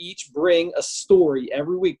going to each bring a story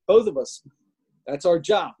every week, both of us. That's our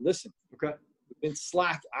job. Listen, okay.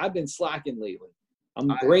 I've been slacking lately. I'm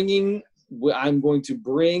going to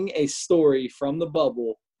bring a story from the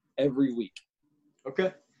bubble every week.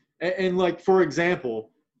 Okay. And like, for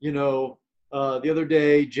example, the other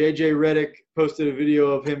day, JJ Redick posted a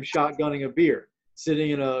video of him shotgunning a beer,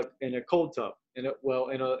 sitting in a cold tub, in a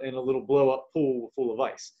little blow up pool full of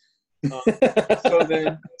ice.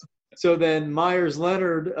 So then Myers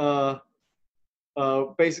Leonard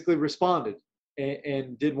basically responded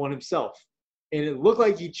and did one himself, and it looked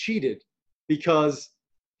like he cheated because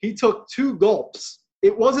he took 2 gulps.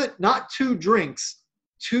 It wasn't not 2 drinks,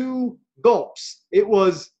 2 gulps. It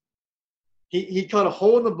was he cut a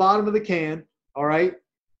hole in the bottom of the can. All right,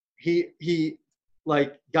 he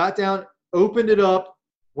like got down, opened it up,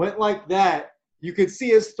 went like that. You could see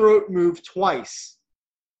his throat move twice.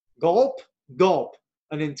 Gulp, gulp.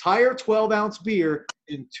 An entire 12-ounce beer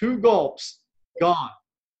in 2 gulps, gone.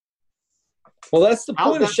 Well, that's the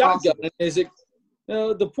point of shotgunning.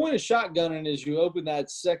 The point of shotgunning is you open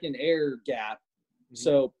that second air gap. Mm-hmm.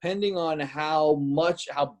 So depending on how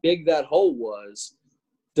big that hole was,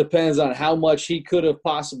 depends on how much he could have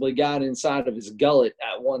possibly got inside of his gullet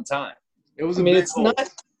at one time. It was hole.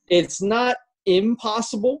 It's not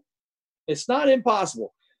impossible. It's not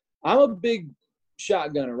impossible. I'm a big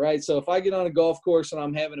shotgunner, right? So if I get on a golf course and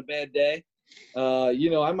I'm having a bad day,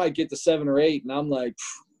 I might get to 7 or 8, and I'm like,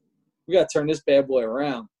 we got to turn this bad boy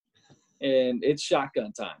around, and it's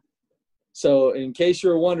shotgun time. So in case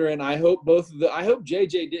you're wondering, I hope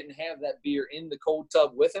JJ didn't have that beer in the cold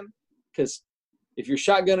tub with him, because if you're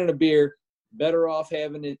shotgunning a beer, better off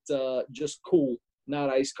having it just cool, not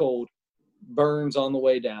ice cold. Burns on the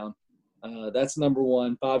way down. That's number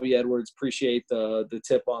one. Bobby Edwards, appreciate the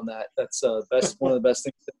tip on that. That's one of the best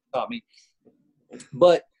things that taught me.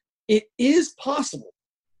 But it is possible.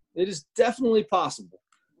 It is definitely possible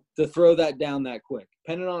to throw that down that quick,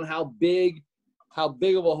 depending on how big of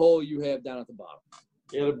a hole you have down at the bottom.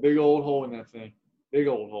 He had a big old hole in that thing. Big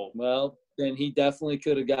old hole. Well, then he definitely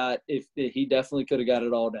could have got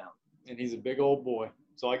it all down. And he's a big old boy.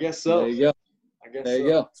 So I guess so. There you go. I guess there so. you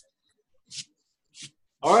go.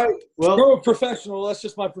 All right. Well, You're a professional. That's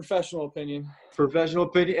just my professional opinion. Professional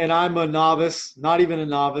opinion, and I'm a novice. Not even a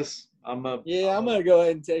novice. I'm gonna go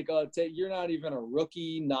ahead and take. You're not even a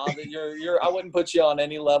rookie, novice. I wouldn't put you on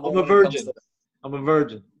any level. I'm a virgin. I'm a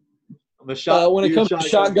virgin. I'm a shot. When it comes to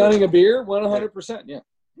shotgunning a beer, 100%. Yeah.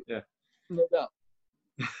 Yeah. No doubt.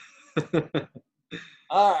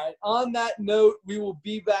 All right. On that note, we will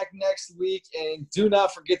be back next week, and do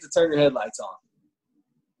not forget to turn your headlights on.